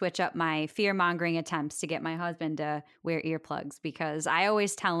have to switch up my fear-mongering attempts to get my husband to wear earplugs, because I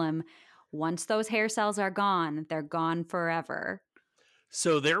always tell him, once those hair cells are gone, they're gone forever.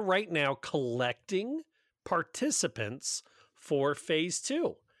 So they're right now collecting participants for phase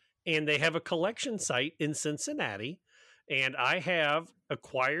 2. And they have a collection site in Cincinnati. And I have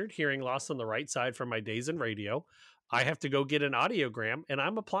acquired hearing loss on the right side from my days in radio. I have to go get an audiogram, and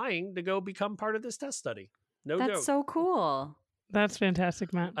I'm applying to go become part of this test study. No joke. That's so cool. That's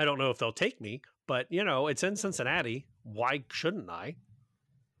fantastic, Matt. I don't know if they'll take me, but it's in Cincinnati. Why shouldn't I?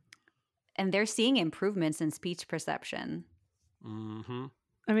 And they're seeing improvements in speech perception. Mm-hmm.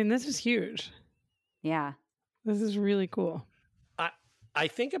 I mean, this is huge. Yeah. This is really cool. I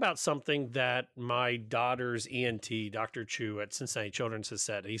think about something that my daughter's ENT, Dr. Chu at Cincinnati Children's, has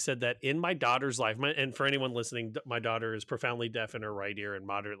said. He said that in my daughter's life, and for anyone listening, my daughter is profoundly deaf in her right ear and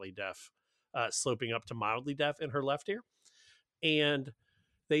moderately deaf, sloping up to mildly deaf in her left ear. And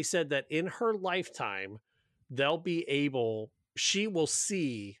they said that in her lifetime, she will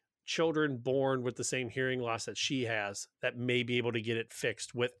see children born with the same hearing loss that she has that may be able to get it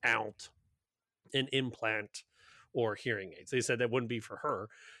fixed without an implant or hearing aids. They said that wouldn't be for her,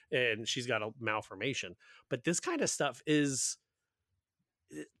 and she's got a malformation. But this kind of stuff this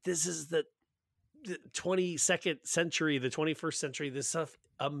is the 22nd century, the 21st century. This stuff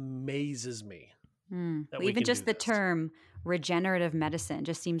amazes me. Even just the term regenerative medicine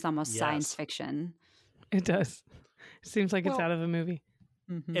just seems almost science fiction. It does. It seems like it's out of a movie.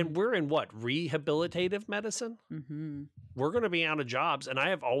 Mm-hmm. And we're in what? Rehabilitative medicine? Mm-hmm. We're going to be out of jobs. And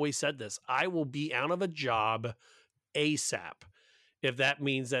I have always said this. I will be out of a job ASAP if that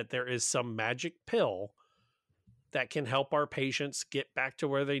means that there is some magic pill that can help our patients get back to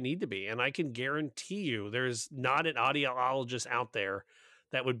where they need to be. And I can guarantee you there's not an audiologist out there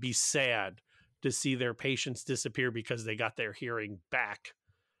that would be sad to see their patients disappear because they got their hearing back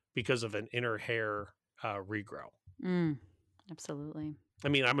because of an inner hair regrow. Absolutely. I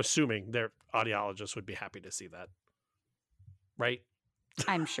mean, I'm assuming their audiologists would be happy to see that, right?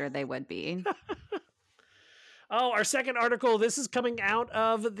 I'm sure they would be. Oh, our second article. This is coming out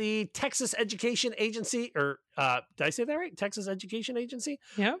of the Texas Education Agency, or did I say that right? Texas Education Agency?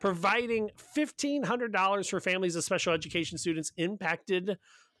 Yeah. Providing $1,500 for families of special education students impacted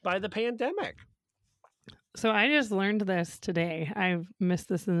by the pandemic. So I just learned this today. I've missed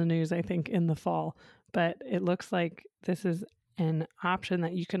this in the news, I think, in the fall, but it looks like this is an option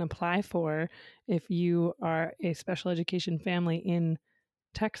that you can apply for if you are a special education family in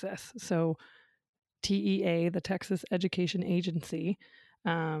Texas. So TEA, the Texas Education Agency,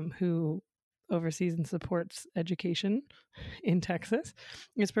 who oversees and supports education in Texas,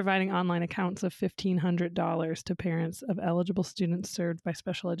 is providing online accounts of $1,500 to parents of eligible students served by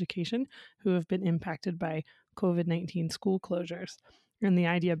special education who have been impacted by COVID-19 school closures. And the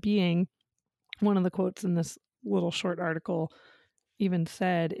idea being, one of the quotes in this little short article even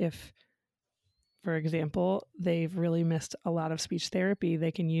said, if, for example, they've really missed a lot of speech therapy,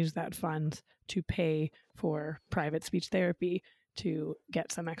 they can use that fund to pay for private speech therapy to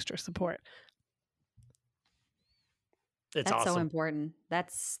get some extra support. That's awesome. So important.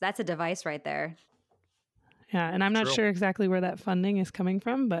 That's a device right there. Yeah, and I'm not sure exactly where that funding is coming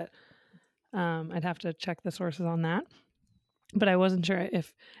from, but I'd have to check the sources on that. But I wasn't sure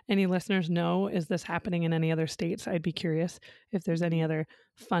if any listeners know, is this happening in any other states? I'd be curious if there's any other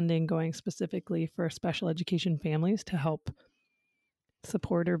funding going specifically for special education families to help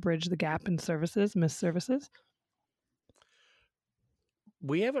support or bridge the gap in missed services.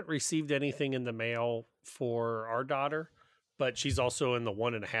 We haven't received anything in the mail for our daughter, but she's also in the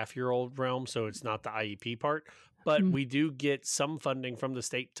 1.5-year-old realm, so it's not the IEP part. But we do get some funding from the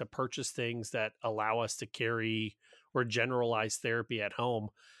state to purchase things that allow us to carry or generalized therapy at home.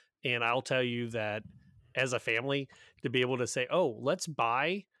 And I'll tell you that as a family, to be able to say, oh, let's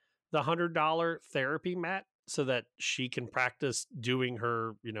buy the $100 therapy mat so that she can practice doing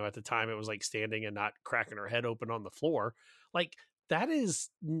her, at the time it was like standing and not cracking her head open on the floor. Like, that is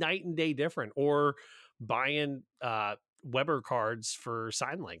night and day different. Or buying Weber cards for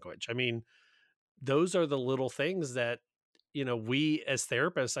sign language. I mean, those are the little things that, we as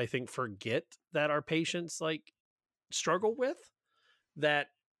therapists, I think, forget that our patients struggle with, that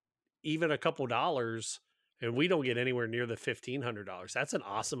even a couple dollars, and we don't get anywhere near the $1,500. That's an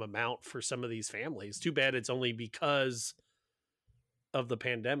awesome amount for some of these families. Too bad it's only because of the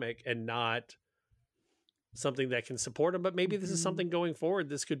pandemic and not something that can support them. But maybe this is something going forward.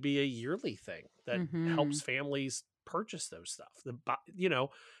 This could be a yearly thing that helps families purchase those stuff.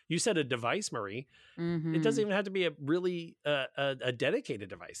 You said a device, Marie. It doesn't even have to be a really a dedicated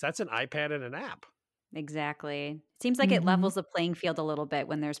device. That's an iPad and an app. Exactly. It seems like it levels the playing field a little bit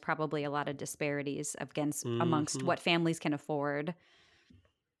when there's probably a lot of disparities amongst what families can afford.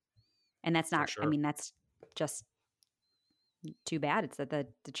 And that's not, sure. I mean, that's just too bad. It's at the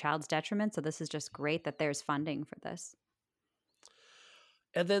child's detriment. So this is just great that there's funding for this.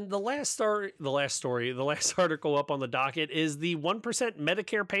 And then the last article up on the docket is the 1%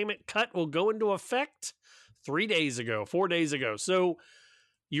 Medicare payment cut will go into effect 4 days ago. So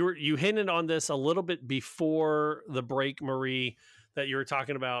you hinted on this a little bit before the break, Marie, that you were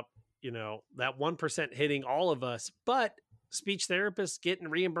talking about, that 1% hitting all of us, but speech therapists getting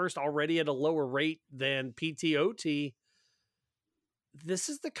reimbursed already at a lower rate than PTOT. This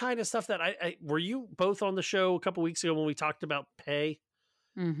is the kind of stuff that were you both on the show a couple weeks ago when we talked about pay?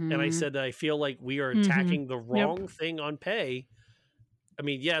 And I said, I feel like we are attacking the wrong thing on pay. I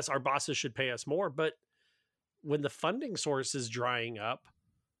mean, yes, our bosses should pay us more, but when the funding source is drying up,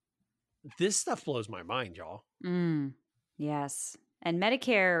 this stuff blows my mind, y'all. Yes. And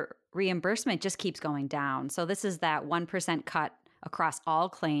Medicare reimbursement just keeps going down. So this is that 1% cut across all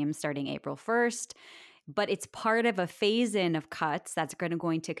claims starting April 1st. But it's part of a phase-in of cuts that's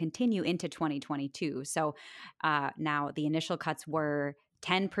going to continue into 2022. So now the initial cuts were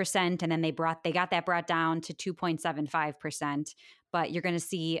 10%, and then they got that brought down to 2.75%. But you're going to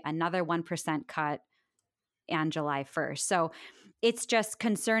see another 1% cut on July 1st. So it's just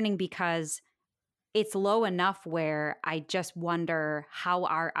concerning because it's low enough where I just wonder how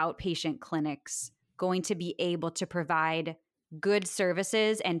our outpatient clinics going to be able to provide good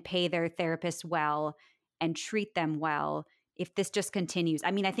services and pay their therapists well and treat them well if this just continues.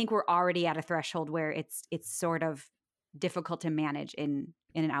 I mean, I think we're already at a threshold where it's sort of difficult to manage in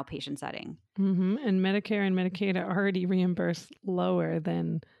an outpatient setting. And Medicare and Medicaid are already reimbursed lower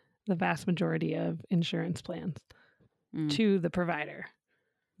than the vast majority of insurance plans to the provider.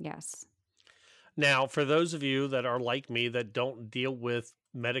 Yes. Now, for those of you that are like me that don't deal with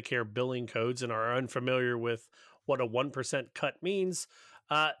Medicare billing codes and are unfamiliar with what a 1% cut means,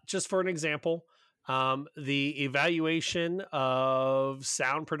 just for an example, the evaluation of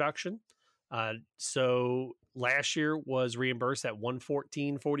sound production. So last year was reimbursed at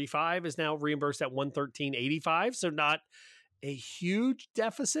 $114.45, is now reimbursed at $113.85. So not a huge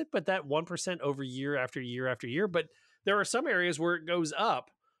deficit, but that 1% over year after year after year. But there are some areas where it goes up,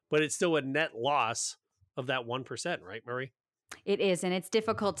 but it's still a net loss of that 1%, right, Marie? It is, and it's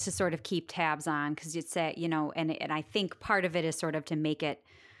difficult to sort of keep tabs on because it's and I think part of it is sort of to make it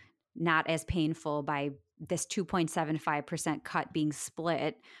not as painful by this 2.75% cut being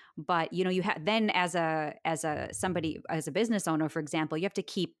split. But you have then as a business owner, for example, you have to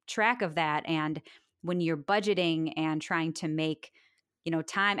keep track of that. And when you're budgeting and trying to make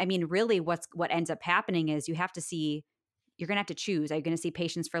time, I mean, really what ends up happening is you're going to have to choose. Are you going to see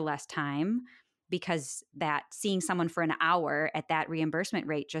patients for less time? Because that seeing someone for an hour at that reimbursement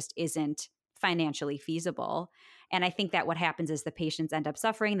rate just isn't financially feasible. And I think that what happens is the patients end up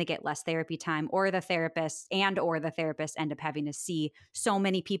suffering, they get less therapy time, or the therapists end up having to see so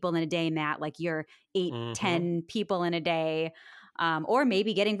many people in a day, Matt, like you're 8-10 people in a day. Or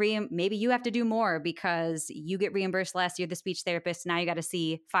maybe maybe you have to do more because you get reimbursed less, you're the speech therapist, now you got to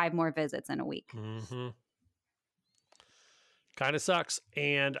see 5 more visits in a week. Kind of sucks.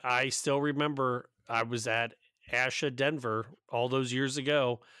 And I still remember I was at ASHA Denver all those years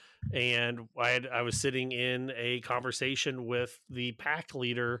ago, and I was sitting in a conversation with the PAC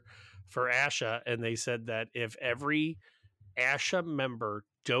leader for ASHA, and they said that if every ASHA member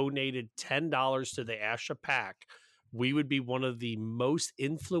donated $10 to the ASHA PAC, we would be one of the most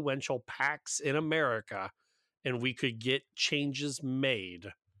influential PACs in America, and we could get changes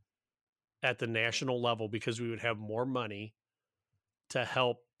made at the national level because we would have more money to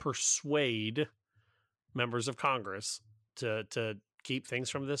help persuade members of Congress to keep things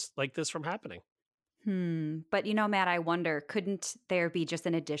from this from happening. But Matt, I wonder, couldn't there be just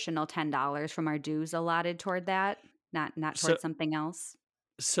an additional $10 from our dues allotted toward that, not toward something else?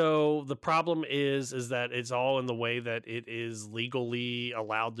 So the problem is that it's all in the way that it is legally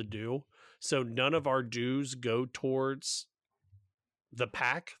allowed to do. So none of our dues go towards the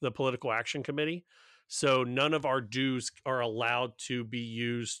PAC, the Political Action Committee. So none of our dues are allowed to be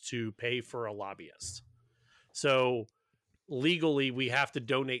used to pay for a lobbyist. So legally, we have to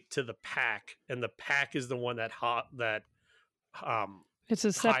donate to the PAC, and the PAC is the one that it's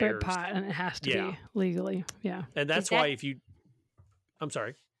a separate hires. pot, and it has to be legally. Yeah, and that's why if you, I'm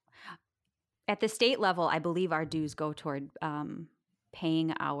sorry. At the state level, I believe our dues go toward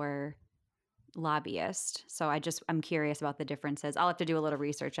paying our lobbyist. So I'm curious about the differences. I'll have to do a little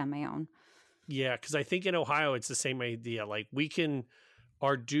research on my own. Yeah, because I think in Ohio it's the same idea. Like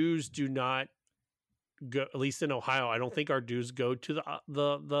our dues do not go. At least in Ohio, I don't think our dues go to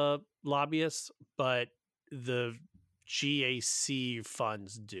the lobbyists, but the GAC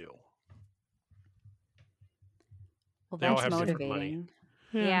funds do. Well, that's motivating.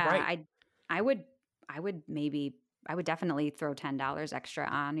 Yeah, right. I would definitely throw $10 extra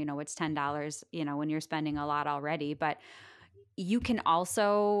on. It's $10, when you're spending a lot already, but you can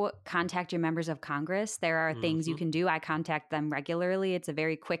also contact your members of Congress. There are things you can do. I contact them regularly. It's a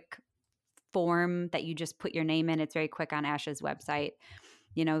very quick form that you just put your name in. It's very quick on ASHA's website.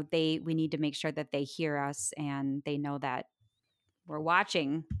 We need to make sure that they hear us and they know that we're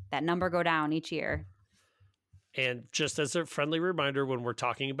watching that number go down each year. And just as a friendly reminder, when we're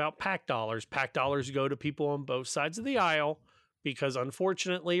talking about PAC dollars go to people on both sides of the aisle because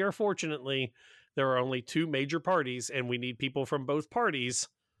unfortunately or fortunately, there are only two major parties and we need people from both parties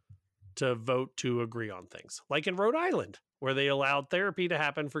to vote to agree on things. Like in Rhode Island, where they allowed therapy to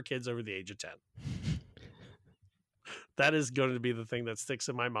happen for kids over the age of 10. That is going to be the thing that sticks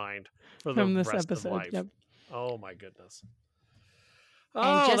in my mind for the rest of life. Yep. Oh, my goodness.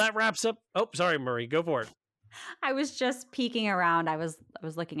 Oh, that wraps up. Oh, sorry, Marie. Go for it. I was just peeking around. I was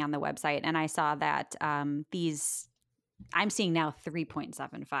looking on the website and I saw that I'm seeing now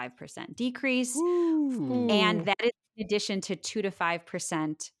 3.75% decrease. Ooh. And that is in addition to 2 to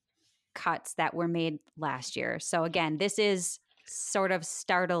 5% cuts that were made last year. So again, this is sort of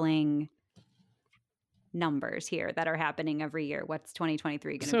startling numbers here that are happening every year. What's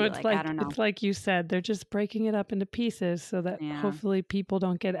 2023 going to be like? I don't know. It's like you said, they're just breaking it up into pieces so that hopefully people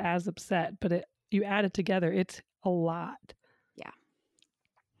don't get as upset. But you add it together, it's a lot. Yeah.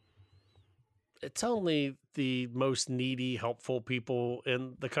 It's only the most needy, helpful people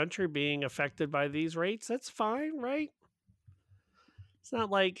in the country being affected by these rates. That's fine, right? It's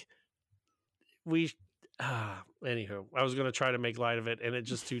not like anywho, I was going to try to make light of it and it's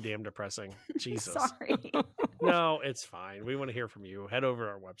just too damn depressing. Jesus. Sorry. No, it's fine. We want to hear from you. Head over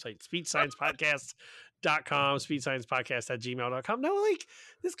to our website, speechsciencepodcast.com, speechsciencepodcast@gmail.com. No, like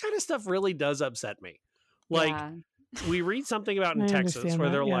this kind of stuff really does upset me. Like we read something about in Texas where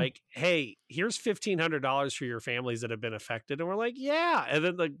they're like, hey, here's $1,500 for your families that have been affected. And we're like, yeah. And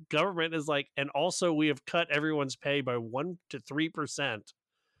then the government is like, and also we have cut everyone's pay by 1 to 3%.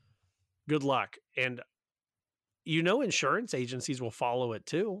 Good luck. And insurance agencies will follow it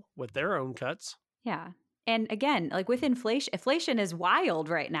too with their own cuts. Yeah. And again, like with inflation is wild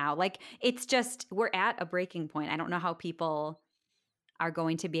right now. Like it's just, we're at a breaking point. I don't know how people are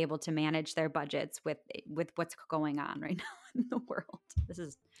going to be able to manage their budgets with what's going on right now in the world. This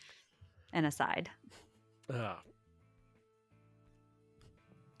is an aside.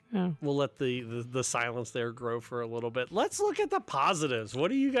 We'll let the silence there grow for a little bit. Let's look at the positives. What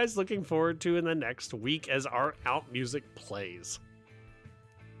are you guys looking forward to in the next week as our out music plays?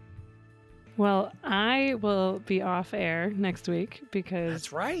 Well, I will be off air next week because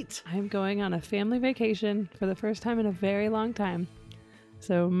that's right. I'm going on a family vacation for the first time in a very long time.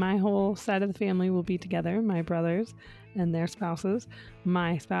 So my whole side of the family will be together, my brothers and their spouses,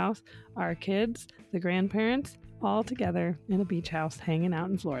 my spouse, our kids, the grandparents, all together in a beach house hanging out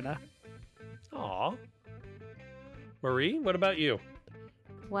in Florida. Aw. Marie, what about you?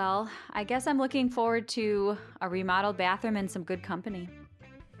 Well, I guess I'm looking forward to a remodeled bathroom and some good company.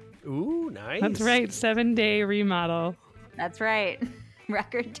 Ooh, nice. That's right. 7-day remodel. That's right.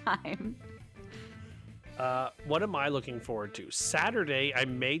 Record time. What am I looking forward to? Saturday, I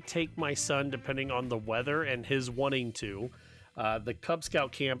may take my son, depending on the weather and his wanting to. The Cub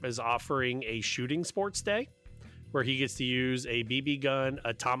Scout camp is offering a shooting sports day where he gets to use a BB gun,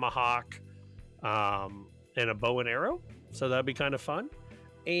 a tomahawk, and a bow and arrow. So that'd be kind of fun.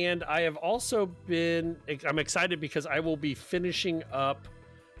 And I have also I'm excited because I will be finishing up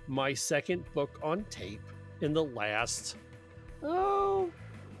my second book on tape in the last, how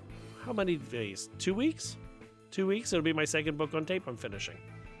many days? 2 weeks? 2 weeks. It'll be my second book on tape I'm finishing.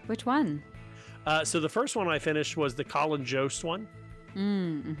 Which one? So the first one I finished was the Colin Jost one.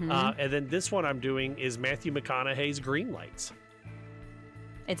 Mm-hmm. And then this one I'm doing is Matthew McConaughey's Green Lights.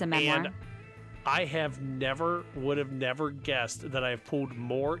 It's a memoir. And I would have never guessed that I've pulled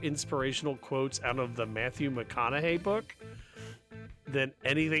more inspirational quotes out of the Matthew McConaughey book than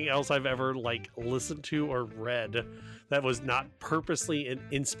anything else I've ever listened to or read that was not purposely an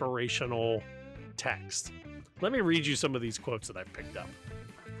inspirational text. Let me read you some of these quotes that I've picked up.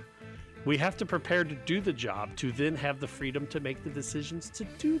 We have to prepare to do the job to then have the freedom to make the decisions to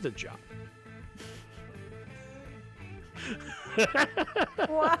do the job.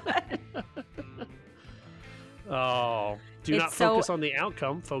 What? Oh, do not focus on the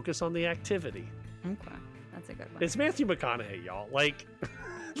outcome. Focus on the activity. Okay, that's a good one. It's Matthew McConaughey, y'all. Like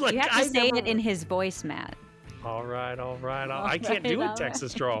you have to say it in his voice, Matt. All right. I can't do a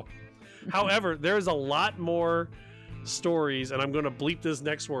Texas drawl. However, there's a lot more stories, and I'm going to bleep this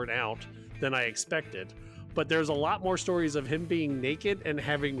next word out, than I expected. But there's a lot more stories of him being naked and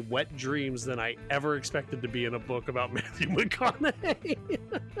having wet dreams than I ever expected to be in a book about Matthew McConaughey.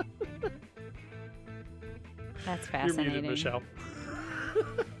 That's fascinating. You're muted, Michelle.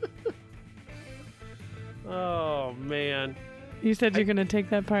 Oh, man. You said you're going to take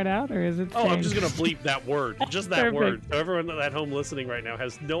that part out, or is it? Oh, I'm just going to bleep that word. Just that Perfect. word. So everyone at home listening right now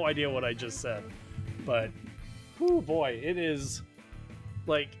has no idea what I just said. But, oh boy, it is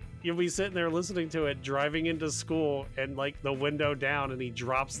like you'll be sitting there listening to it, driving into school, and like the window down, and he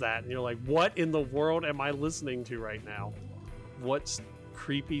drops that, and you're like, what in the world am I listening to right now? What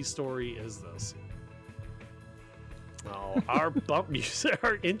creepy story is this? Oh, our bump music,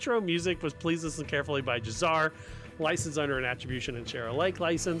 our intro music was Please Listen Carefully by Jazar, licensed under an attribution and share alike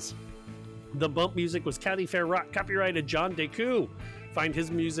license. The bump music was County Fair Rock, copyrighted John Deku. Find his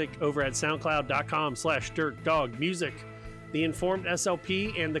music over at soundcloud.com/dirtdogmusic. The Informed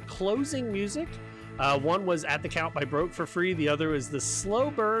SLP and the closing music. One was At the Count by Broke for Free. The other is The Slow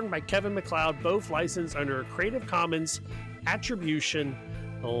Burn by Kevin MacLeod, both licensed under a Creative Commons attribution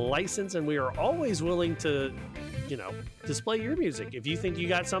license. And we are always willing to, display your music. If you think you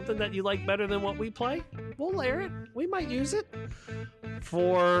got something that you like better than what we play, we'll air it. We might use it.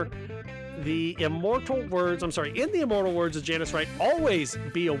 In the immortal words of Janice Wright, always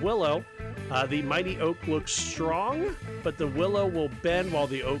be a willow. The mighty oak looks strong, but the willow will bend while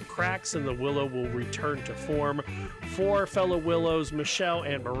the oak cracks, and the willow will return to form. 4 fellow willows, Michelle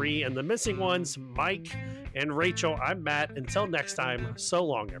and Marie, and the missing ones, Mike and Rachel. I'm Matt. Until next time, so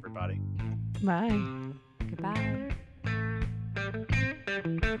long, everybody. Bye. Goodbye.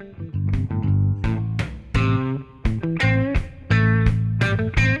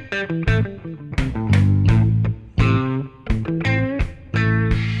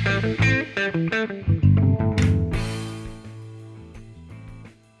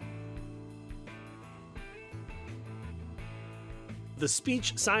 The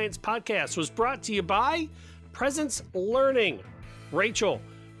Speech Science Podcast was brought to you by Presence Learning. Rachel,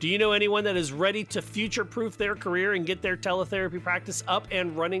 do you know anyone that is ready to future-proof their career and get their teletherapy practice up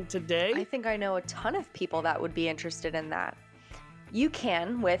and running today? I think I know a ton of people that would be interested in that. You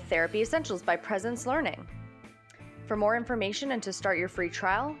can with Therapy Essentials by Presence Learning. For more information and to start your free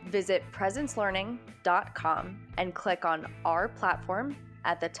trial, visit presencelearning.com and click on Our Platform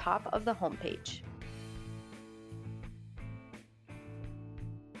at the top of the homepage.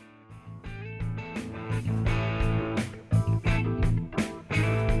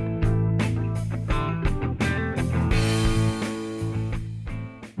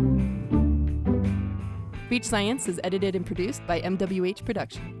 Speech Science is edited and produced by MWH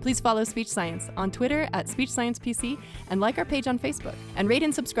Production. Please follow Speech Science on Twitter at SpeechSciencePC and like our page on Facebook. And rate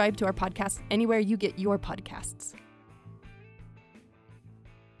and subscribe to our podcast anywhere you get your podcasts.